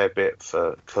over a fair bit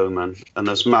for Koeman. And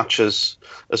as much as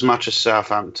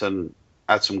Southampton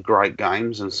had some great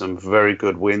games and some very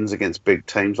good wins against big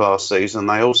teams last season,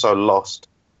 they also lost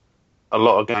a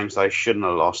lot of games they shouldn't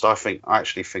have lost. I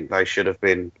actually think they should have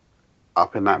been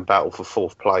up in that battle for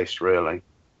 4th place, really.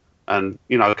 And,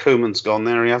 Koeman's gone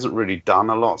there. He hasn't really done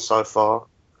a lot so far.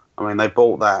 I mean, they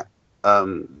bought that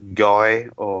guy,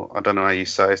 or I don't know how you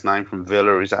say his name, from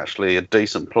Villa, who's actually a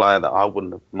decent player that I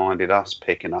wouldn't have minded us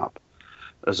picking up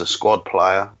as a squad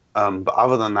player. But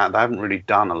other than that, they haven't really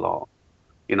done a lot.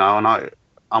 And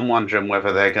I'm wondering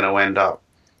whether they're going to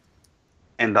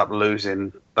end up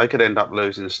losing. They could end up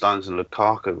losing Stones and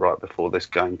Lukaku right before this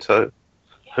game too.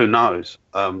 Who knows?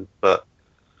 But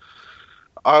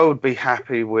I would be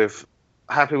happy with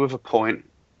a point.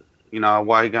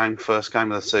 Away game, first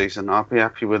game of the season. I'd be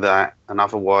happy with that. And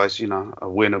otherwise, a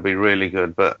win would be really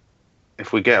good. But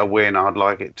if we get a win, I'd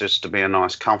like it just to be a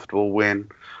nice, comfortable win.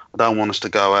 I don't want us to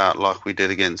go out like we did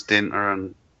against Inter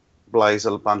and blaze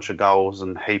a bunch of goals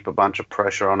and heap a bunch of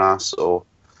pressure on us, or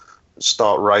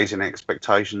start raising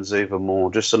expectations even more.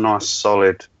 Just a nice,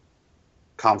 solid,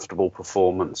 comfortable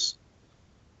performance,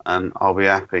 and I'll be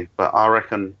happy. But I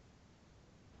reckon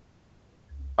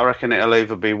it'll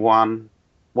either be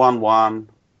 1-1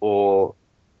 or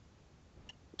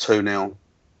 2-0.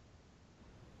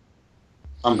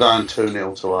 I'm going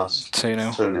 2-0 to us.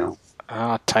 2-0. 2-0.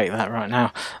 I'll take that right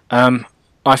now.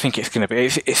 I think it's going to be.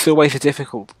 It's always a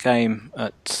difficult game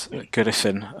at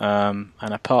Goodison,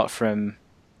 and apart from,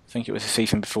 I think it was the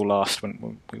season before last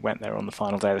when we went there on the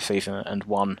final day of the season and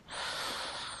won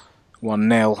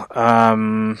 1-0.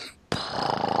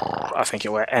 I think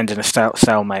it will end in a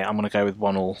stalemate. I'm going to go with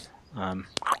 1-1.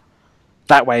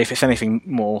 That way, if it's anything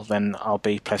more, then I'll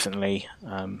be pleasantly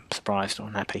surprised or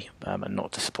unhappy and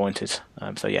not disappointed.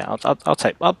 So yeah, I'll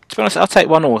take. To be honest, I'll take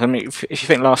 1-1. I mean, if you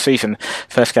think last season,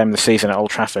 first game of the season at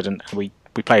Old Trafford, and we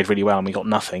played really well and we got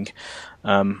nothing,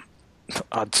 I'd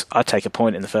take a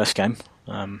point in the first game.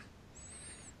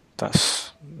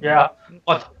 Yeah,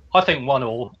 I think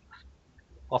 1-1.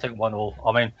 I think 1-1.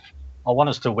 I mean, I want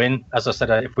us to win. As I said,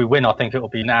 if we win, I think it will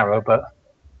be narrow, but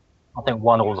I think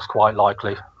 1-1 is quite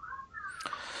likely.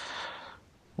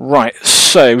 Right,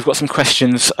 so we've got some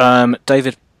questions.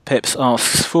 David Pips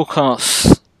asks,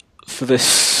 forecasts for this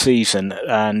season,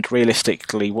 and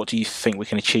realistically, what do you think we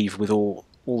can achieve with all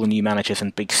the new managers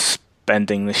and big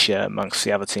spending this year amongst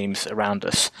the other teams around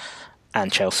us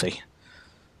and Chelsea?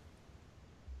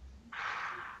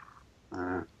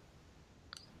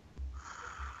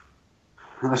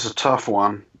 That's a tough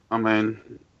one. I mean,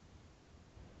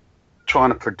 trying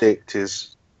to predict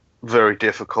is very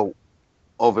difficult.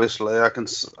 Obviously, I can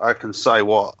say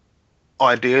what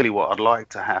ideally what I'd like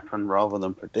to happen rather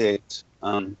than predict.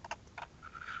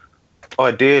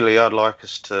 Ideally, I'd like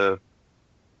us to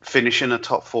finish in the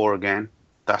top 4 again.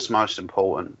 That's most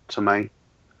important to me.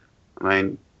 I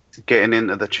mean, getting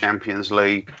into the Champions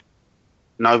League,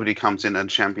 nobody comes into the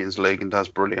Champions League and does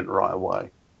brilliant right away.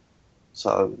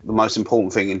 So the most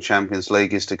important thing in Champions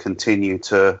League is to continue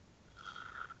to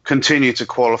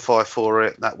qualify for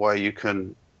it. That way you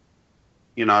can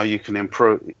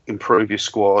improve your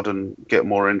squad and get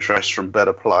more interest from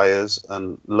better players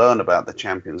and learn about the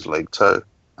Champions League too.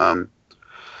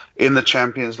 In the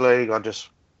Champions League, I just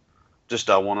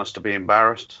don't want us to be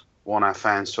embarrassed. I want our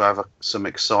fans to have some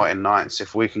exciting nights.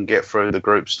 If we can get through the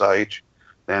group stage,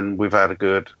 then we've had a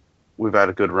good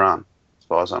run as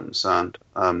far as I'm concerned.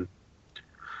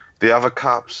 The other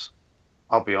cups,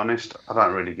 I'll be honest, I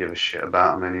don't really give a shit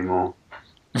about them anymore.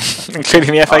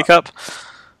 Including the FA Cup?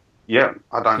 Yeah,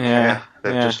 I don't care.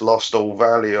 They've just lost all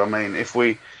value. I mean,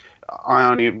 I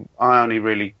only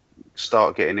really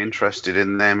start getting interested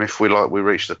in them if we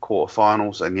reach the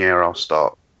quarterfinals, and I'll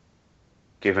start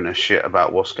giving a shit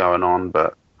about what's going on.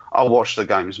 But I'll watch the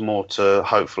games more to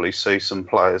hopefully see some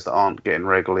players that aren't getting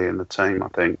regularly in the team, I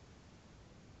think.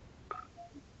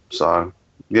 So,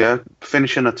 yeah,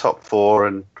 finish in the top 4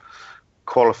 and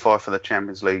qualify for the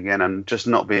Champions League again and just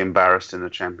not be embarrassed in the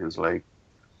Champions League.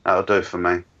 That'll do for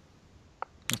me.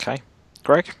 Okay.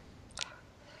 Greg?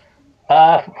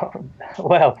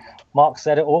 Well, Mark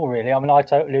said it all, really. I mean, I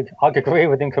agree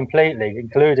with him completely,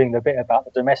 including the bit about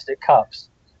the domestic cups.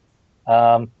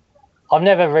 I've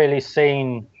never really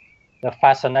seen the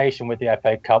fascination with the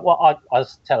FA Cup. Well, I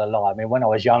tell a lie. I mean, when I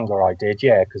was younger, I did,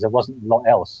 because there wasn't a lot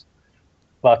else.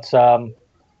 But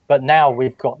now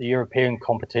we've got the European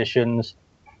competitions,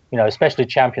 especially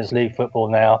Champions League football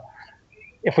now.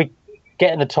 If we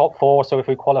get in the top 4, so if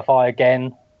we qualify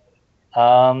again,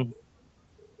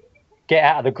 get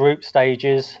out of the group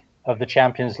stages of the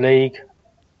Champions League,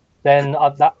 then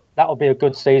that'll be a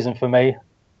good season for me.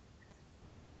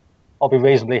 I'll be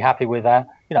reasonably happy with that.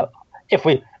 If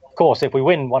we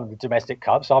win one of the domestic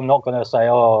cups, I'm not going to say,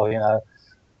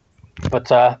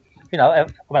 but I mean,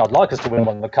 I'd like us to win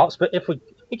one of the cups, but if we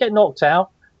get knocked out,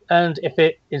 and if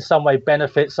it in some way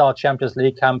benefits our Champions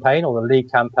League campaign or the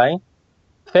league campaign,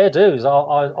 fair dues.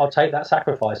 I'll take that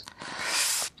sacrifice.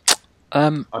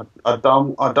 I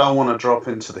don't want to drop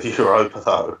into the Europa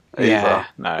though. Either. Yeah,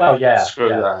 no. Well, screw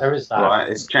that. There is that. Right,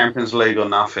 it's Champions League or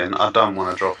nothing. I don't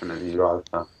want to drop into the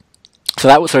Europa. So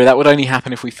that would only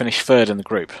happen if we finish 3rd in the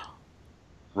group.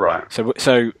 Right. So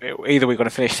either we've got to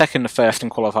finish 2nd or 1st and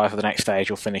qualify for the next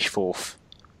stage, or finish 4th.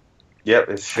 Yep,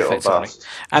 it's shit or bust.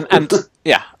 And I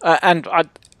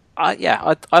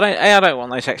don't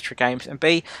want those extra games, and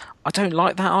B, I don't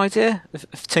like that idea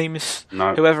of teams,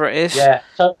 whoever it is. Yeah,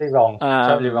 totally wrong.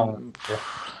 Totally wrong. Yeah.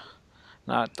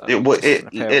 No,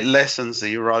 it lessens the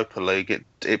Europa League.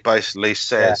 It basically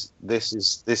says this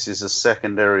is a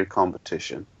secondary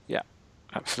competition. Yeah,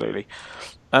 absolutely.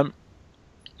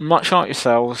 Much like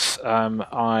yourselves,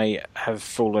 I have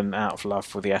fallen out of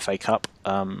love with the FA Cup.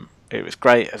 It was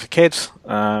great as a kid,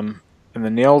 and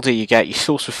then the older you get, you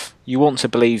want to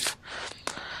believe.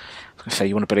 I was going to say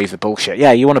you want to believe the bullshit.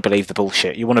 Yeah, you want to believe the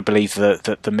bullshit. You want to believe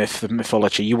the myth, the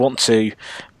mythology. You want to,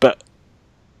 but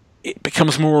it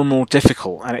becomes more and more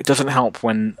difficult, and it doesn't help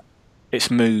when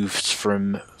it's moved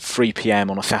from 3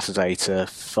 p.m. on a Saturday to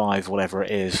 5, whatever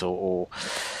it is, or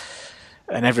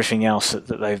and everything else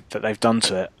that they've done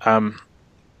to it.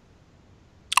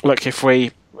 Look, if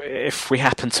we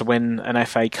happen to win an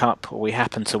FA Cup, or we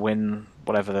happen to win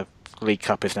whatever the League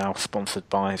Cup is now sponsored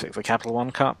by, is it the Capital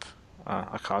One Cup?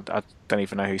 I don't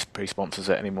even know who sponsors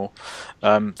it anymore.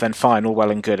 Then fine, all well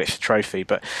and good, it's a trophy.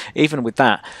 But even with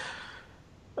that,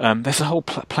 there's a whole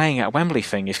playing at Wembley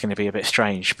thing is going to be a bit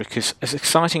strange, because as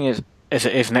exciting as it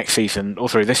is next season, or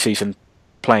through this season,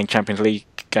 playing Champions League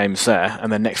games there, and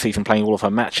then next season playing all of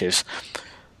our matches,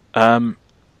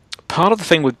 part of the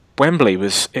thing with Wembley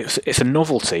was it's a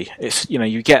novelty. It's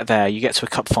you get there, you get to a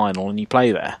cup final, and you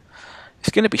play there. it's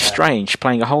going to be strange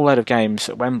playing a whole load of games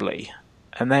at Wembley,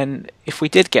 and then if we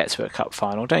did get to a cup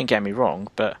final, don't get me wrong,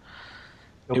 but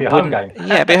it'll be a home game.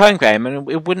 Yeah, it'd be a home game, and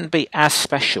it wouldn't be as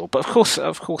special. But of course,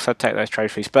 I'd take those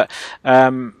trophies. But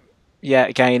yeah,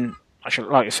 again,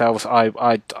 like yourselves,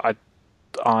 I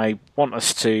want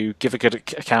us to give a good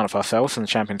account of ourselves in the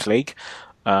Champions League,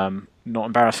 not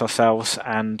embarrass ourselves,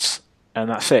 and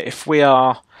that's it. If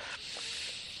we're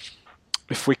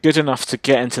good enough to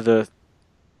get into the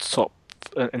top,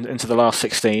 into the last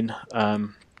 16,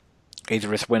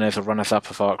 either as winners or runners up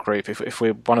of our group, if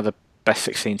we're one of the best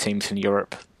 16 teams in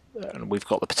Europe, and we've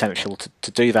got the potential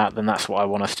to do that, then that's what I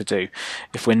want us to do.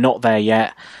 If we're not there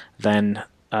yet, then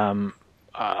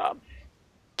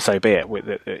so be it.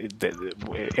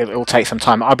 It'll take some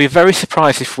time. I'd be very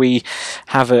surprised if we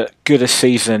have a good a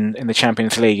season in the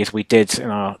Champions League as we did in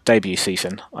our debut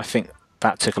season. I think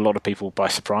that took a lot of people by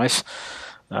surprise.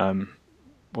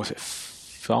 Was it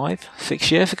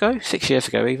 6 years ago? 6 years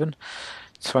ago even.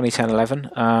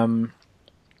 2010-11.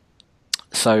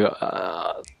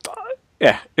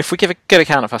 Yeah, if we give a good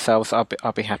account of ourselves, I'll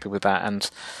be happy with that. And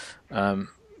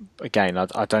again,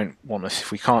 I don't want us,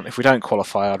 if we don't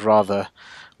qualify, I'd rather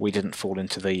we didn't fall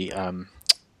into the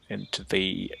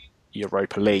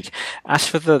Europa League. As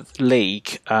for the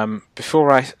league,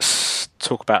 before I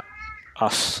talk about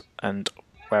us and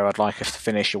where I'd like us to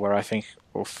finish or where I think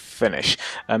we'll finish,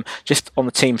 just on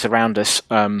the teams around us,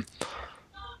 I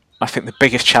think the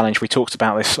biggest challenge, we talked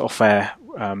about this off air,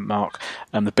 Mark,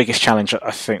 the biggest challenge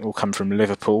I think will come from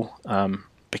Liverpool,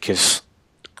 because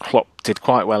Klopp did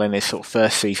quite well in his sort of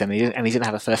first season, and he didn't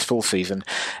have a first full season.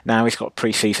 Now he's got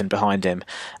pre-season behind him,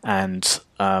 and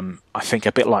I think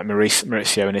a bit like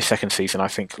Mauricio in his second season, I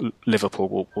think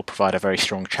Liverpool will provide a very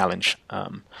strong challenge,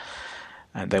 and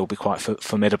they will be quite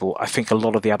formidable. I think a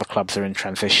lot of the other clubs are in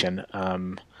transition.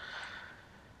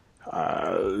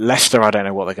 Leicester, I don't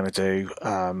know what they're going to do,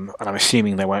 and I'm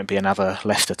assuming there won't be another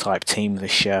Leicester-type team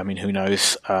this year. I mean, who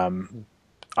knows? I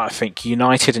think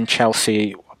United and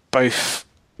Chelsea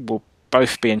will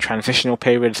both be in transitional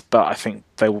periods, but I think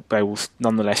they will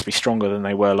nonetheless be stronger than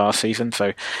they were last season,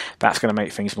 so that's going to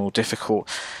make things more difficult.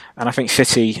 And I think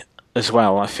City as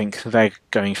well, I think they're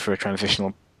going through a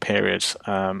transitional period.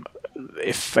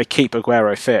 If they keep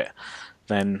Aguero fit,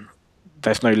 then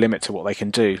there's no limit to what they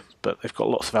can do, but they've got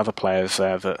lots of other players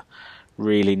there that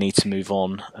really need to move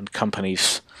on, and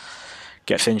Companies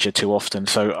gets injured too often,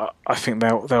 so I think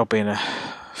they'll be in a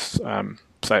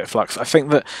state of flux. I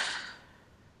think that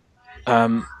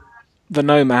the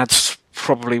Nomads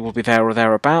probably will be there or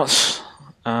thereabouts.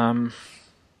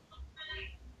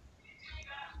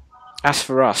 As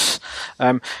for us,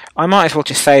 I might as well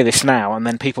just say this now, and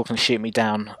then people can shoot me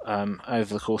down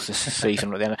over the course of this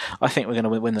season. At the end, I think we're going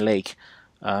to win the league.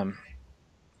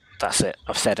 That's it.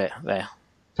 I've said it there.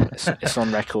 It's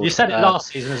on record. You said it last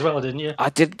season as well, didn't you?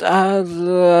 I did.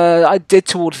 I did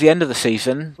towards the end of the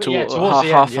season,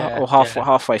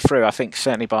 halfway through. I think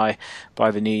certainly by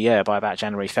the new year, by about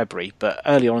January, February. But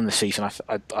early on in the season,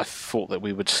 I thought that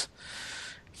we would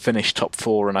finish top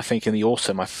four, and I think in the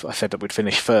autumn I said that we'd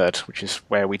finish third, which is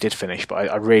where we did finish.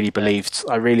 But I really believed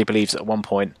at one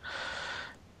point,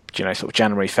 sort of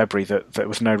January, February, that there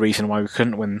was no reason why we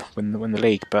couldn't win the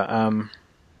league. But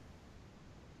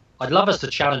I'd love us to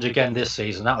challenge again this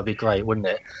season. That would be great, wouldn't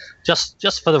it?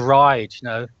 Just for the ride,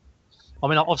 I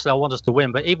mean, obviously I want us to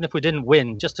win, but even if we didn't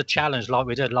win, just to challenge like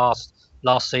we did last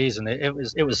season,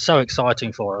 it was so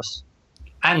exciting for us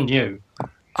and new.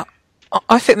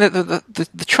 I think that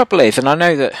the trouble is, and I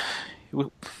know that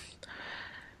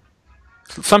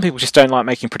some people just don't like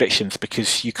making predictions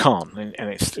because you can't, and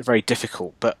it's very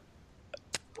difficult. But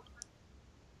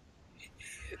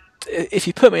if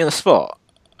you put me on the spot,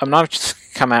 I mean, I've just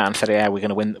come out and said, "Yeah, we're going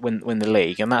to win the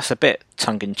league," and that's a bit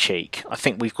tongue in cheek. I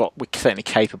think we're certainly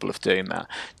capable of doing that.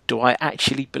 Do I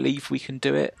actually believe we can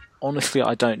do it? Honestly,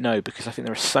 I don't know, because I think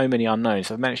there are so many unknowns.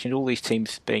 I've mentioned all these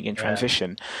teams being in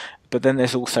transition, but then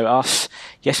there's also us.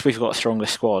 Yes, we've got a stronger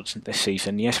squad this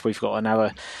season. Yes, we've got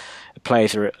another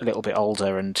players are a little bit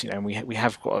older, and we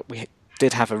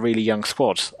did have a really young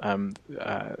squad and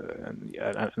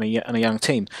a young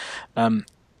team.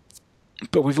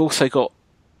 But we'll also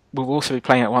be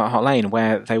playing at White Hart Lane,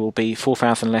 where there will be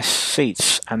 4,000 less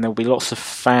seats, and there will be lots of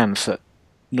fans that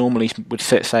normally would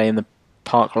sit, say, in the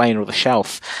Park Lane or the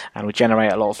Shelf, and would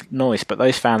generate a lot of noise. But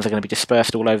those fans are going to be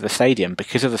dispersed all over the stadium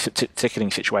because of the ticketing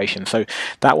situation. So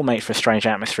that will make for a strange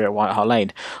atmosphere at White Hart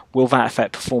Lane. Will that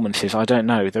affect performances? I don't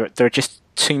know. There are just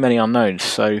too many unknowns.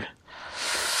 So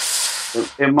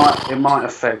it might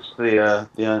affect the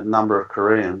number of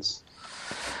Koreans.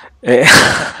 It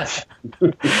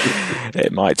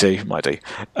might do.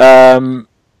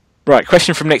 Right,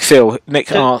 question from Nick Seal. Nick,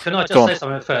 Can I go just on. say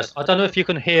something first? I don't know if you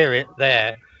can hear it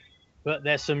there, but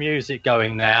there's some music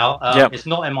going now. Yep. It's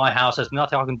not in my house. There's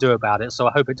nothing I can do about it, so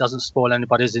I hope it doesn't spoil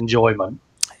anybody's enjoyment.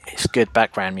 It's good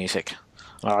background music.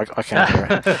 I can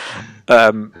hear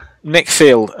it. Nick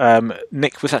Seal.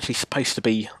 Nick was actually supposed to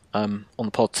be on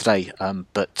the pod today,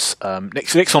 but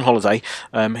Nick's on holiday.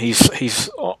 He's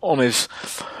on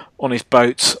his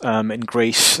boat in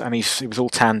Greece, and he was all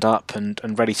tanned up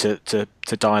and ready to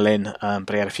dial in, but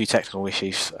he had a few technical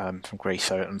issues from Greece,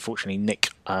 so unfortunately Nick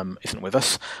isn't with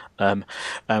us. And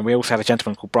we also had a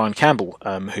gentleman called Brian Campbell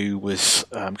who was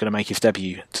going to make his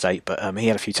debut today, but he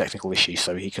had a few technical issues,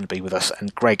 so he couldn't be with us.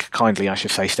 And Greg kindly, I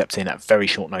should say, stepped in at very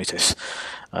short notice,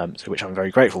 which I'm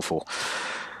very grateful for.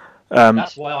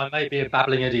 That's why I may be a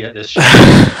babbling idiot this show,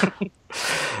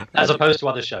 as opposed to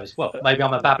other shows. Well, maybe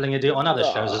I'm a babbling idiot on other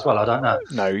shows as well. I don't know.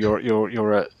 No,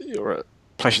 you're a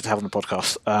pleasure to have on the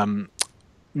podcast.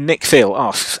 Nick Seal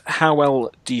asks, how well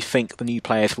do you think the new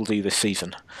players will do this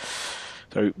season?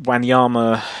 So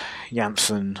Wanyama,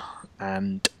 Janssen,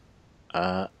 and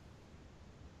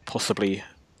possibly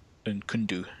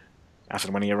Nkundu, as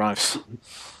and when he arrives.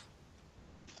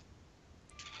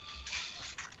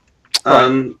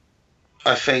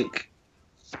 I think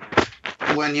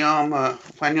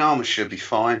Wanyama should be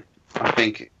fine. I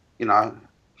think, a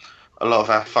lot of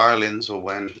our failings were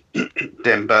when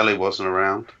Dembele wasn't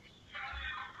around.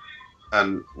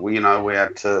 And, we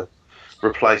had to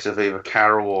replace with either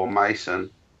Carroll or Mason.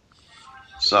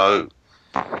 So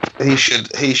he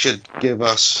should give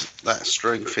us that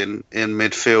strength in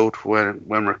midfield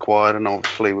when required. And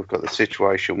obviously we've got the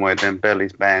situation where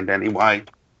Dembele's banned anyway.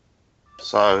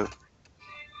 So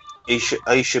he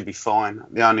should be fine.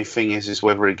 The only thing is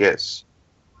whether he gets,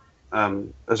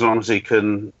 as long as he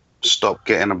can stop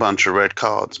getting a bunch of red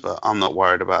cards. But I'm not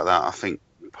worried about that. I think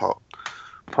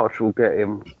Poch will get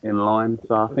him in line.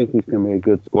 So I think he's going to be a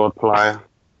good squad player.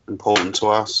 Important to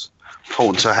us.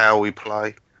 Important to how we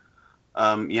play.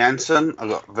 Janssen, I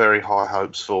got very high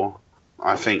hopes for.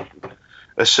 I think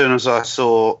as soon as I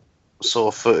saw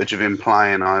footage of him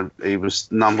playing, he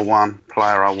was number one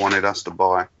player I wanted us to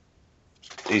buy.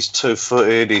 He's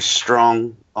 2-footed, he's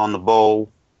strong on the ball.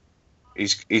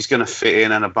 He's going to fit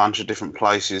in a bunch of different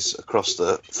places across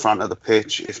the front of the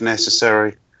pitch if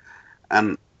necessary.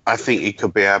 And I think he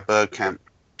could be our Bergkamp.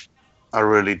 I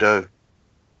really do.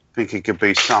 I think he could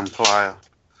be some player.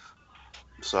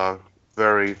 So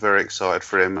very, very excited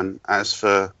for him. And as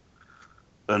for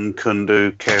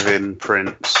Nkundu, Kevin,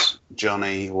 Prince,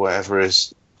 Johnny, whatever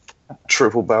his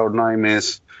triple-barreled name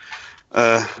is,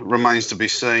 remains to be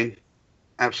seen.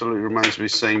 Absolutely remains to be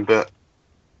seen. But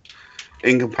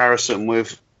in comparison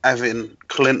with having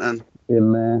Clinton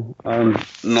in there, I'm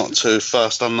not too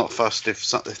fussed. I'm not fussed if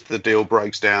the deal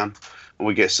breaks down and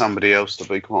we get somebody else, to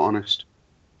be quite honest.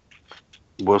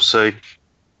 We'll see.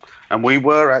 And we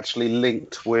were actually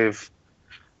linked with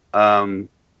a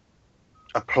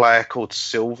player called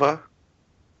Silva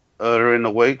earlier in the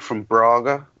week from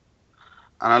Braga.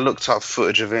 And I looked up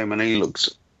footage of him and he looks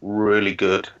really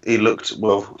good. He looked,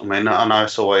 well, I mean, I know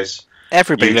it's always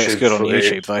Everybody YouTube looks good footage.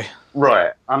 on YouTube, though.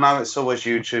 Right. I know it's always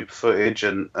YouTube footage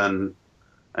and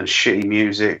shitty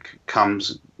music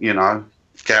comes,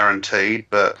 guaranteed,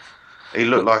 but he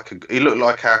looked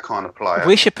like our kind of player.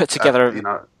 We should put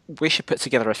together We should put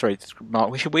together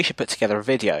a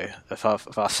video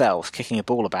of ourselves kicking a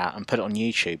ball about and put it on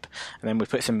YouTube, and then we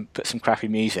put some crappy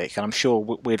music, and I'm sure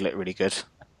we'd look really good.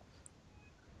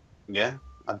 Yeah,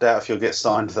 I doubt if you'll get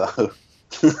signed though.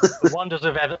 The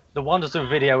wonders of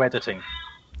video editing.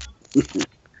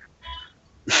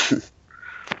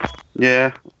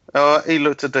 Yeah, he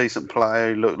looked a decent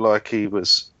player. He looked like he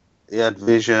had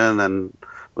vision and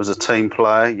was a team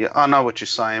player. Yeah, I know what you're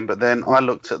saying, but then I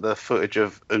looked at the footage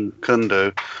of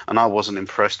Nkundu and I wasn't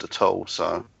impressed at all.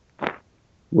 So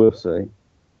we'll see.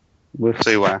 We'll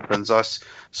see what happens. I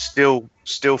still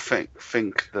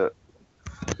think that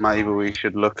maybe we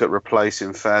should look at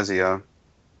replacing Fazio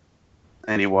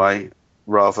anyway,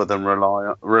 rather than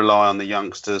rely on the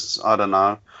youngsters. I don't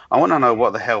know. I want to know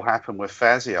what the hell happened with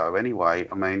Fazio anyway.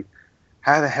 I mean,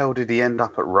 how the hell did he end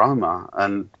up at Roma?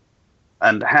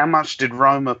 And how much did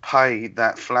Roma pay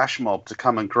that flash mob to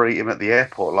come and greet him at the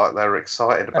airport like they were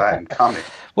excited about him coming?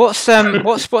 What's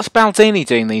Baldini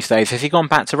doing these days? Has he gone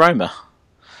back to Roma?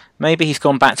 Maybe he's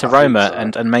gone back to Roma,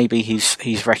 so. and maybe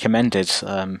he's recommended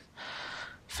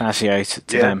Fazio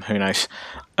to them. Who knows?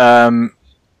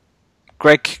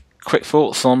 Greg, quick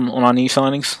thoughts on our new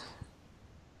signings?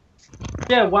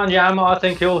 Yeah, Wanyama, I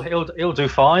think he'll do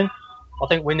fine. I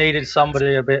think we needed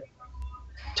somebody a bit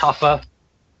tougher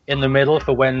in the middle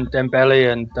for when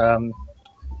Dembele and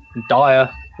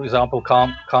Dyer for example,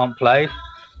 can't play.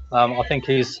 I think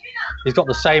he's got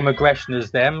the same aggression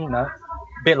as them. You know?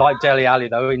 A bit like Dele Alli,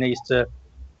 though, he needs to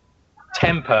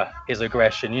temper his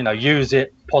aggression. You know, use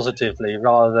it positively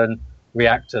rather than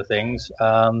react to things.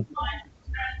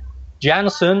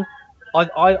 Janssen,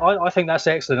 I think that's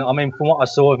excellent. I mean, from what I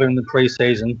saw of him in the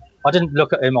pre-season, I didn't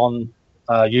look at him on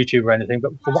YouTube or anything,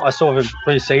 but from what I saw of him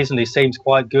pre-season, he seems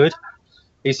quite good.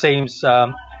 He seems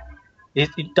he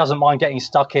doesn't mind getting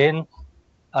stuck in.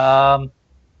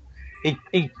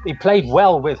 He played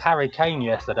well with Harry Kane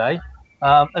yesterday,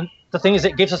 and the thing is,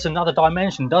 it gives us another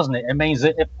dimension, doesn't it? It means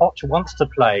that if Poch wants to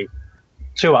play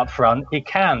two up front, he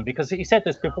can, because he said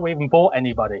this before we even bought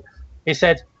anybody. He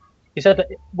said that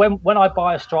when I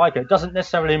buy a striker, it doesn't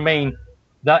necessarily mean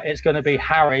that it's going to be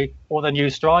Harry or the new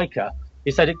striker.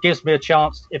 He said it gives me a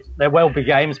chance, if there will be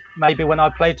games, maybe when I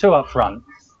play two up front.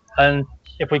 And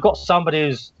if we've got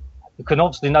somebody who can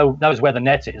obviously knows where the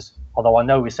net is, although I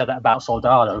know we said that about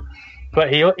Soldado,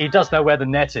 but he does know where the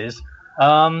net is.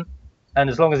 And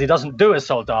as long as he doesn't do a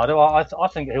Soldado, I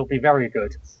think he'll be very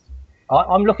good.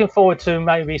 I'm looking forward to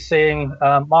maybe seeing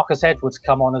Marcus Edwards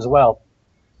come on as well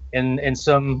in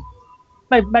some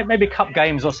maybe cup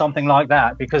games or something like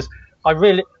that, because I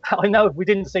know we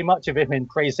didn't see much of him in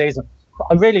pre-season, but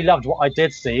I really loved what I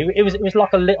did see. It was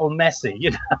like a little Messi,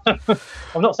 you know.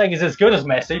 I'm not saying he's as good as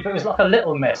Messi, but it was like a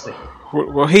little Messi.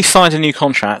 Well, he signed a new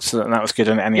contract, so that was good,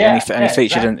 and he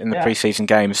featured in the pre-season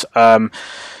games.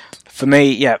 For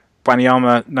me, yeah,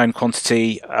 Wanyama, known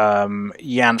quantity.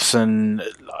 Janssen,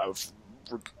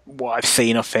 what I've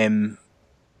seen of him,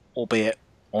 albeit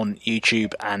on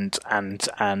YouTube and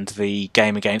the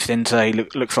game against Inter, he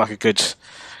looks like a good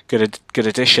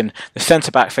addition. The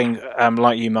centre back thing,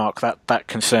 like you, Mark, that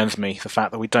concerns me. The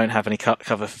fact that we don't have any cover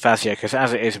for Fazio, because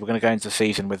as it is, we're going to go into the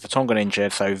season with Vertonghen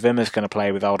injured, so Wimmer's going to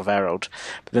play with Alderweireld,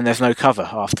 but then there's no cover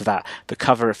after that. The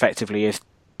cover effectively is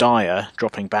Dyer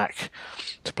dropping back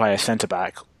to play a centre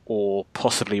back, or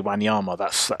possibly Wanyama.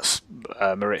 That's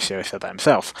Maurizio said that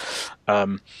himself.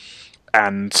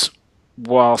 And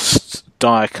whilst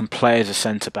Dyer can play as a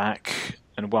centre back,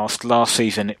 and whilst last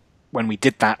season when we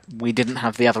did that, we didn't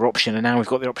have the other option, and now we've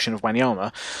got the option of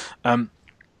Wanyama.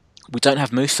 We don't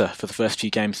have Musa for the first few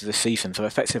games of this season, so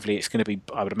effectively it's going to be,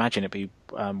 I would imagine, it'd be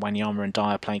Wanyama and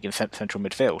Dyer playing in central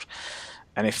midfield.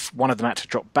 And if one of them had to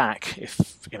drop back,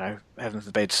 if, you know, heaven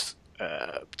forbid,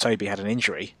 Toby had an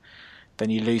injury, then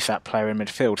you lose that player in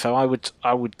midfield. So I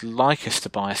would like us to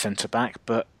buy a centre back,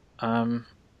 but Maurizio.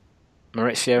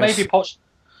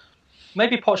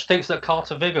 Maybe Poch thinks that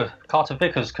Carter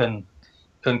Vickers can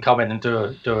come in and do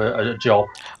a job.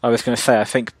 I was going to say, I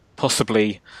think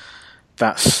possibly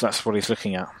that's what he's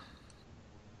looking at.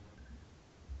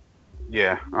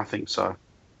 Yeah, I think so.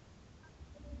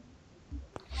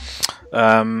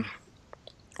 Right.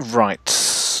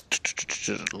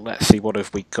 Let's see, what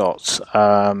have we got?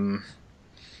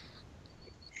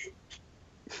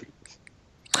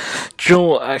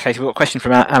 Okay, so we've got a question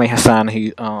from Ali Hassan,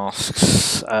 who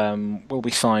asks, will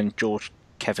we sign George,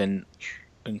 Kevin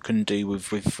and Kundu?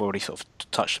 We've already sort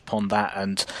of touched upon that.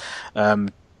 And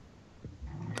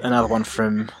another one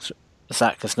from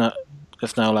Zach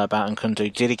Gasnola about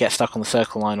Nkundu. Did he get stuck on the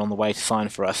circle line on the way to sign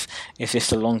for us? Is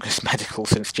this the longest medical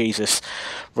since Jesus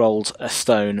rolled a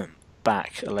stone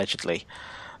back, allegedly?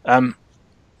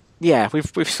 Yeah,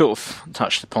 we've sort of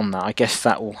touched upon that. I guess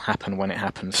that will happen when it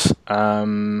happens.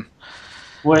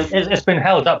 Well, it's been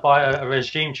held up by a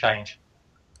regime change.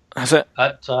 Has it?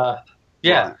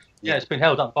 Yeah, it's been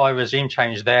held up by a regime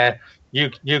change there.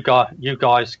 You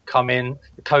guys come in.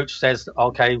 The coach says,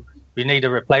 okay, we need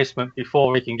a replacement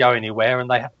before we can go anywhere,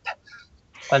 and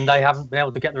they haven't been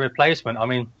able to get the replacement. I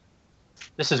mean,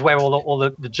 this is where all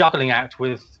the juggling act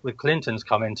with Clinton's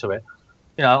come into it.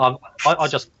 You know, I'm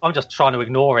just trying to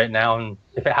ignore it now, and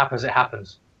if it happens, it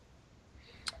happens.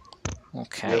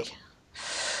 Okay.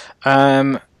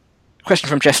 Question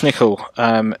from Jess Nichol.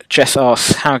 Jess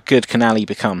asks, how good can Ali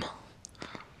become?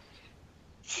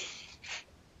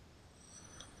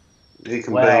 He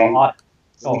can be the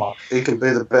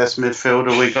best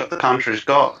midfielder the country's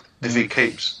got if he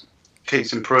keeps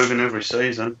improving every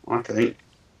season, I think.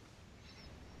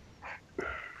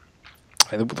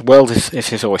 The world is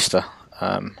his oyster.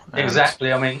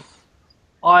 Exactly. I mean,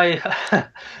 I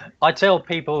tell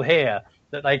people here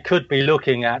that they could be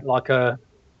looking at like a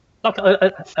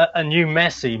new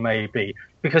Messi, maybe,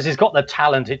 because he's got the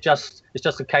talent. It's just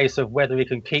a case of whether he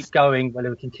can keep going, whether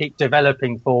he can keep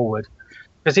developing forward,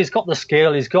 because he's got the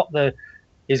skill, he's got the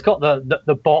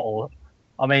bottle.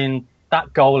 I mean,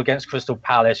 that goal against Crystal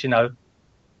Palace, you know,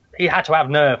 he had to have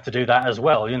nerve to do that as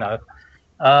well, you know.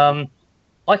 I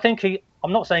think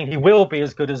I'm not saying he will be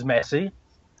as good as Messi,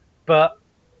 but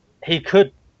he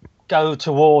could go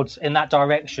towards in that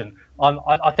direction.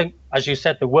 I think, as you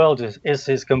said, the world is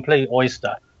his complete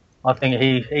oyster. I think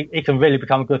he can really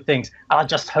become good things. I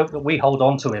just hope that we hold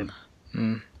on to him.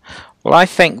 Well, I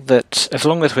think that as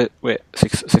long as we're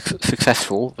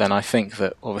successful, then I think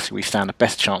that obviously we stand the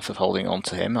best chance of holding on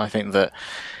to him. I think that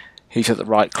he's at the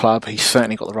right club. He's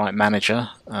certainly got the right manager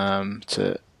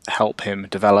to help him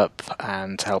develop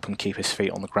and help him keep his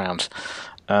feet on the ground.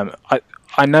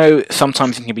 I know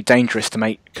sometimes it can be dangerous to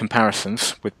make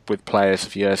comparisons with players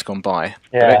of years gone by.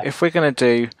 Yeah. But if we're going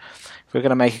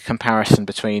to make a comparison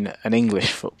between an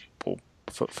English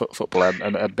footballer,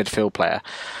 a midfield player,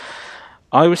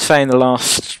 I would say in the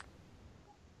last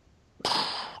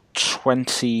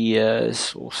 20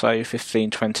 years or so,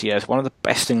 15, 20 years, one of the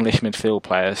best English midfield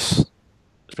players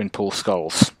has been Paul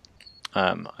Scholes.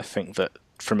 I think that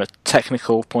from a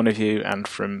technical point of view and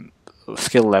from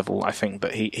skill level, I think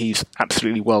that he's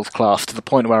absolutely world class, to the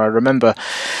point where I remember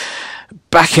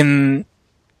back in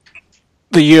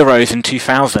the Euros in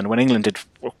 2000 when England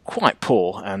were quite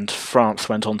poor and France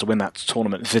went on to win that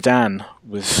tournament. Zidane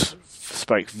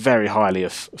spoke very highly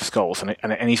of Scholes,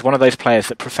 and he's one of those players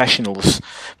that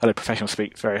fellow professionals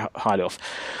speak very highly of.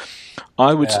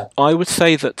 I would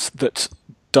say that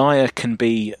Dyer can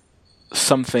be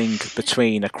something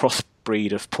between a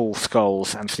crossbreed of Paul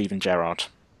Scholes and Steven Gerrard.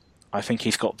 I think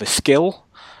he's got the skill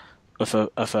of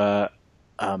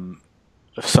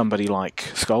somebody like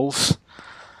Scholes.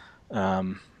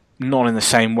 Not in the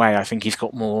same way. I think he's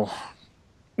got more.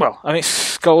 Well, I mean,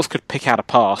 Scholes could pick out a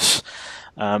pass.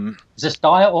 Is this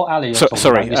Dyer or Ali?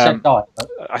 Sorry, you said Dyer.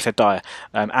 I said Dyer.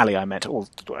 Ali, I meant.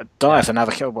 Dyer's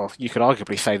another killer. Well, you could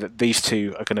arguably say that these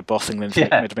two are going to boss England's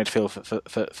midfield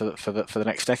for the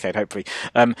next decade, hopefully.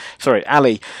 Sorry,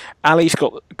 Ali. Ali's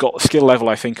got skill level,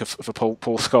 I think, for Paul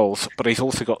Scholes, but he's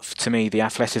also got, to me, the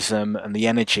athleticism and the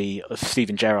energy of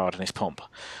Steven Gerrard and his pomp.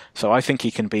 So I think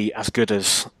he can be as good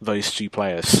as those two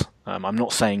players. I'm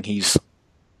not saying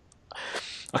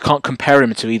I can't compare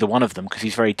him to either one of them because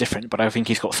he's very different, but I think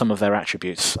he's got some of their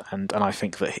attributes, and I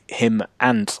think that him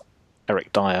and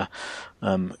Eric Dyer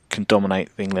can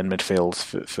dominate the England midfield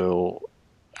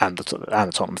and the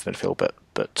Tottenham midfield,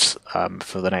 but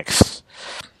for the next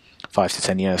 5 to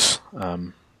 10 years.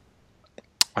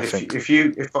 I think if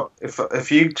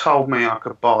you told me I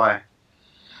could buy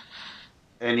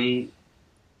any,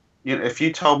 if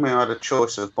you told me I had a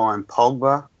choice of buying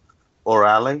Pogba or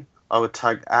Ali, I would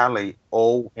take Ali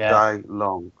all day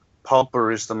long.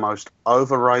 Pogba is the most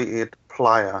overrated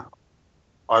player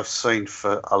I've seen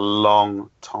for a long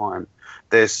time.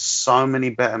 There's so many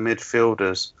better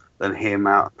midfielders than him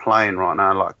out playing right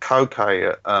now. Like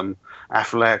Koke at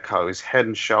Atletico is head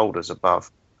and shoulders above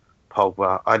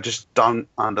Pogba. I just don't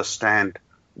understand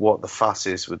what the fuss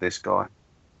is with this guy.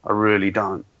 I really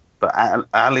don't. But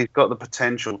Ali's got the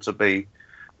potential to be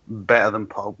better than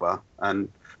Pogba, and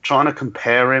trying to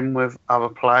compare him with other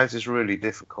players is really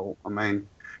difficult. I mean,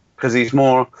 because he's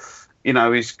more,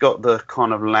 he's got the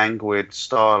kind of languid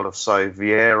style of, say,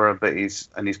 Vieira, but he's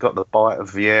got the bite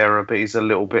of Vieira, but he's a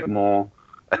little bit more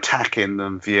attacking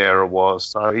than Vieira was.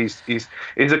 So he's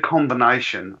a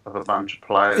combination of a bunch of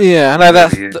players. Yeah, no,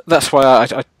 that's why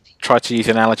I tried to use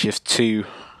the analogy of two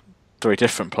very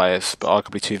different players, but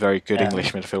arguably two very good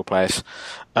English midfield players.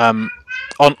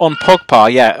 On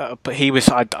Pogba, but he was.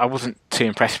 I wasn't too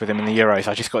impressed with him in the Euros.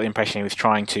 I just got the impression he was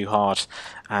trying too hard,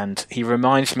 and he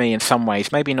reminds me in some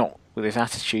ways, maybe not with his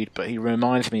attitude, but he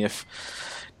reminds me of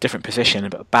different position,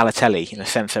 but Balotelli, in the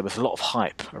sense there was a lot of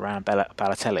hype around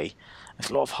Balotelli.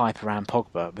 There's a lot of hype around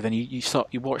Pogba, but then you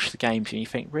watch the games and you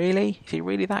think, really, is he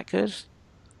really that good?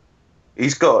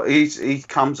 He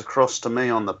comes across to me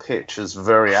on the pitch as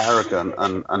very arrogant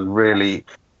and really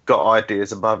got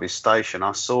ideas above his station.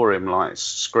 I saw him like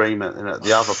screaming at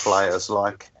the other players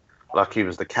like he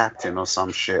was the captain or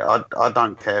some shit. I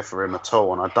don't care for him at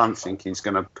all, and I don't think he's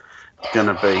gonna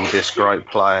be this great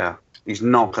player. He's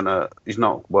not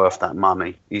worth that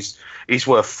money. He's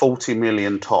worth 40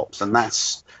 million tops, and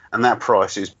that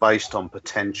price is based on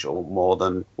potential more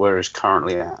than where he's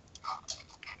currently at.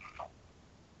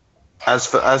 As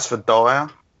for Dyer,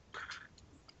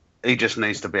 he just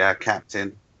needs to be our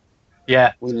captain.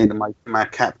 Yeah, we need to make him our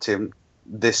captain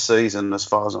this season, as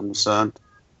far as I'm concerned.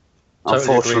 Totally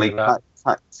Unfortunately,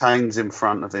 Kane's in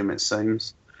front of him, it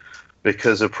seems,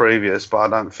 because of previous.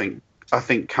 But I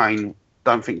think Kane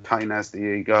has the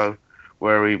ego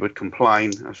where he would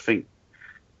complain. I think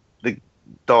the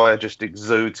Dyer just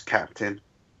exudes captain.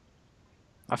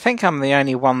 I think I'm the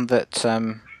only one that.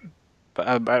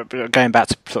 Going back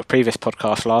to sort of previous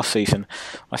podcast last season,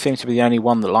 I seem to be the only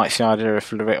one that likes the idea of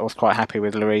Lloris. I was quite happy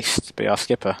with Lloris to be our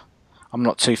skipper. I'm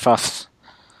not too fussed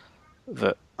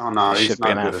that Oh no, it he's should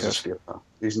be no an good as a outfield. skipper.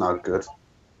 He's no good.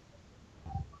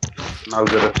 No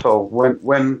good at all.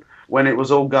 When it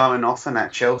was all going off in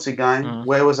that Chelsea game,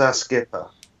 where was our skipper?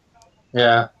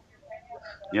 Yeah.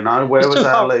 You know, where He's was too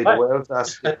our far leader? away. Where was our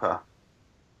skipper?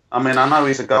 I mean, I know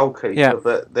he's a goalkeeper, Yeah.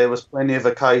 but there was plenty of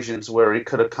occasions where he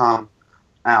could have come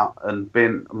out and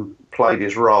played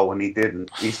his role, and he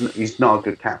didn't. He's not a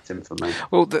good captain for me.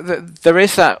 Well, there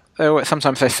is that.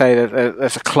 Sometimes they say that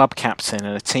there's a club captain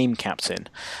and a team captain,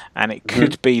 and it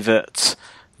could be that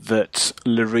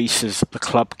Lloris is the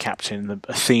club captain,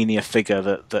 a senior figure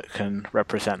that can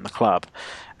represent the club,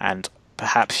 and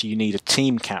perhaps you need a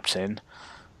team captain,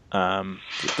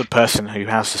 the person who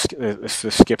has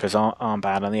the skipper's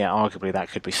armband, and arguably that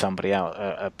could be somebody else,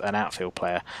 an outfield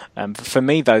player. For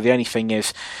me, though, the only thing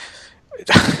is,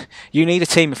 you need a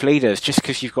team of leaders. Just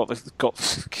because you've got the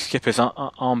skipper's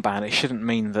armband, it shouldn't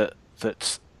mean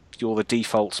that you're the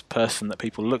default person that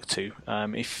people look to.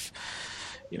 If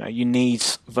you need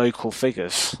vocal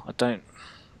figures. I don't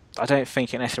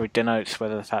think it necessarily denotes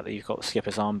whether the fact that you've got the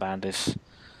skipper's armband is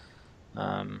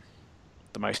the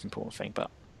most important thing, but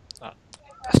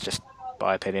that's just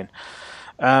my opinion.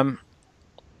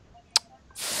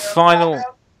 Final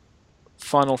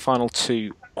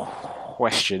two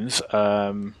questions.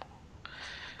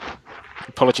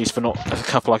 Apologies for not. There's a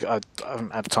couple I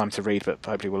haven't had time to read, but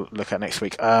hopefully we'll look at next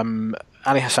week.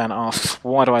 Ali Hassan asks,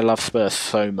 "Why do I love Spurs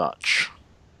so much?"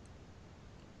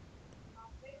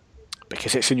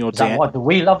 Because it's in your DNA. Why do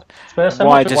we love Spurs so much?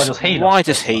 Why does he? Why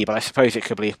does he? But I suppose it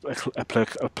could be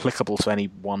applicable to any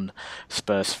one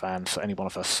Spurs fan, so any one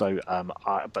of us. So,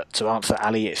 but to answer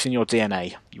Ali, it's in your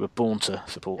DNA. You were born to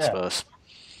support Spurs.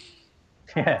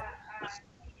 Yeah.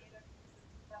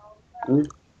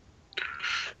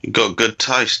 You got good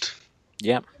taste.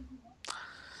 Yep.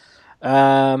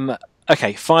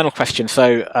 Okay, final question.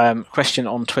 So, question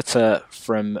on Twitter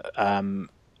from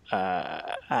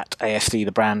at ASD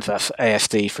the brand. That's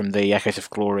ASD from the Echoes of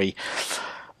Glory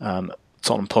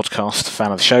Tottenham podcast,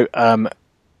 fan of the show.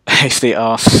 ASD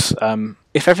asks,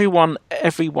 if every one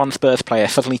Spurs player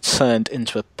suddenly turned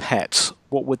into a pet,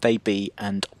 what would they be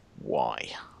and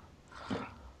why?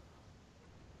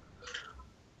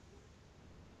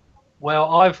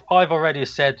 Well, I've already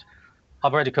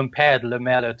compared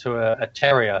Lamela to a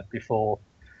terrier before,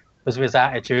 because of his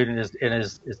attitude and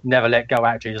his never let go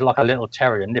attitude. He's like a little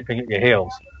terrier nipping at your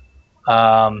heels.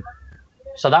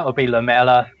 So that would be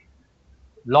Lamela.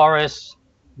 Loris,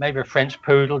 maybe a French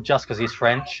poodle just because he's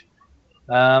French.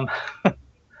 I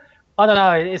don't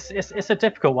know. It's a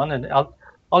difficult one, and I'll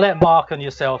let Mark and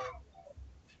yourself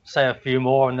say a few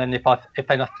more, and then if I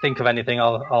think of anything,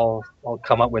 I'll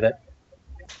come up with it.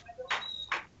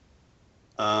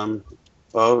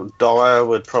 Well, Dyer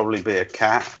would probably be a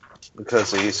cat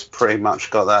because he's pretty much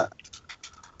got that,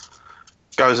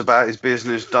 goes about his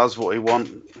business, does what he wants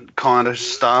kind of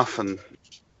stuff, and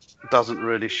doesn't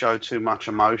really show too much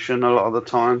emotion a lot of the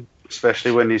time,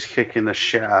 especially when he's kicking the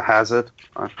shit out of Hazard.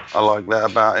 I like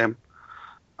that about him.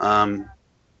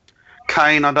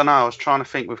 Kane, I don't know. I was trying to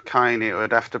think with Kane, it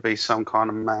would have to be some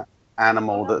kind of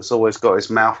animal that's always got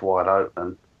his mouth wide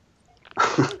open.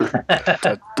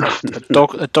 a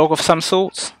dog of some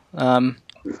sort.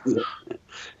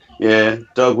 Yeah,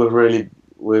 dog with. It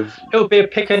would be a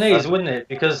Pekingese, wouldn't it?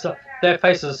 Because their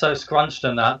faces are so scrunched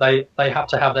and that they have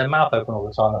to have their mouth open all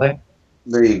the time. I think.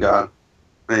 There you go.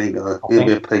 He'll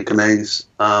be a Pekingese.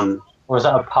 Or is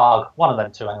that a pug? One of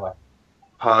them two, anyway.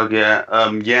 Pug, yeah.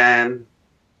 Yan.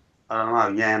 I don't know.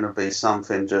 Yan would be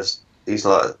something. He's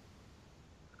like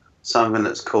something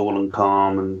that's cool and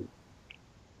calm and.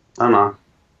 I don't know.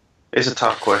 It's a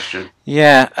tough question.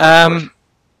 Yeah.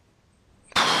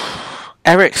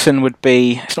 Ericsson would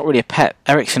be. It's not really a pet.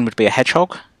 Ericsson would be a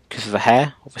hedgehog because of the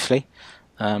hair, obviously.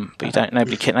 But you don't.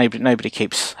 Nobody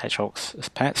keeps hedgehogs as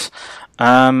pets.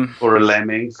 Or a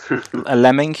lemming. A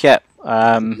lemming, yeah.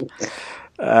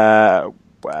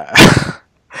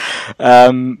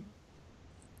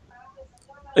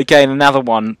 Again, another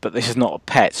one, but this is not a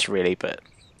pet really, but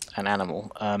an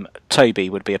animal. Toby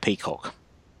would be a peacock.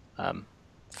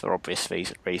 For obvious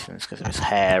reasons, because of his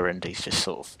hair, and he's just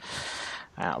sort of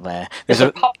out there. It's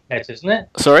a pub pet, isn't it?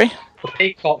 Sorry? A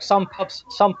peacock. Some pubs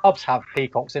have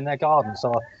peacocks in their garden,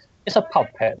 so it's a pub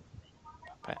pet.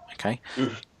 Okay.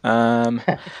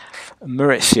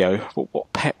 Maurizio.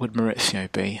 What pet would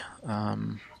Maurizio be?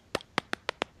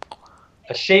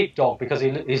 A sheepdog, because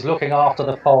he's looking after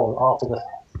the fold, after the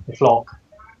flock.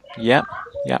 Yep.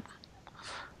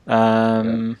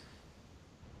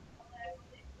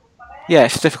 Yeah,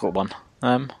 it's a difficult one.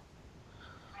 Might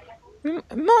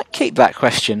keep that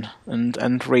question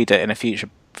and read it in a future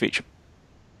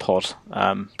pod,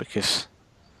 because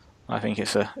I think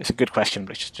it's a good question,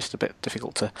 but it's just a bit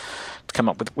difficult to come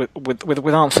up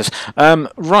with answers.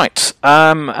 Right,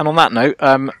 and on that note,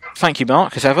 thank you,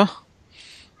 Mark, as ever.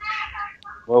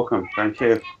 Welcome, thank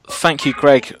you. Thank you,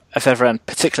 Greg, as ever, and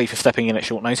particularly for stepping in at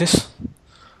short notice.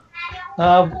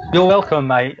 You're welcome,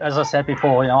 mate. As I said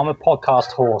before, I'm a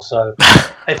podcast horse, so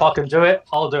if I can do it,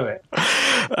 I'll do it.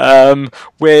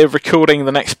 We're recording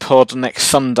the next pod next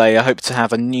Sunday. I hope to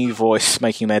have a new voice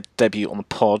making their debut on the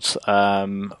pod,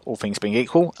 all things being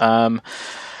equal. And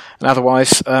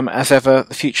otherwise, as ever,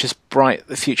 the future's bright,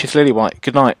 the future's lily white.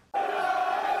 Good night.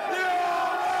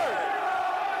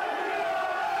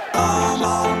 Come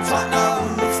on,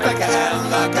 Tottenham, stick it in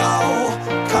the goal.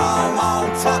 Come on,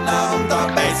 Tottenham,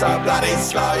 don't be so bloody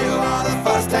slow. You are the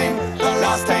first team, the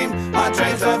last team my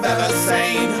dreams have ever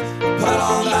seen. Put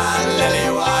on that lily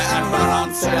white and run on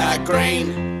to that green.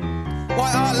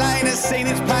 White Hart Lane has seen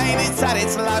its pain, it's had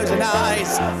its lows and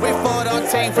highs. We fought our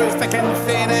team through thick and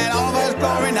thin and all those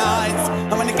glory nights.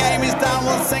 And when the game is done,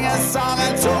 we'll sing a song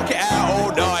and talk it out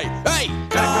all night. Hey!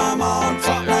 Come on,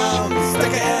 Tottenham,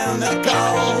 stick it in the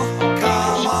goal.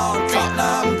 Come on,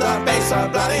 Tottenham, don't be so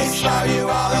bloody slow. You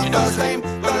are the first team,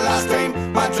 the last team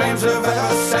my dreams have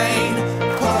ever seen.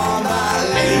 Put on that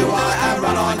lily white and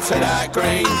run on to that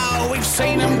green. Oh, we've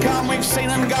seen them come, we've seen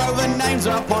them go, the names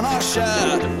up on our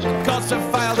shirt. Gods have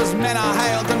failed as men are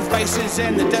hailed and faces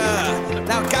in the dirt.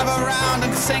 Now gather round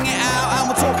and sing it out and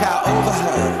we'll talk out all the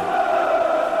hurt.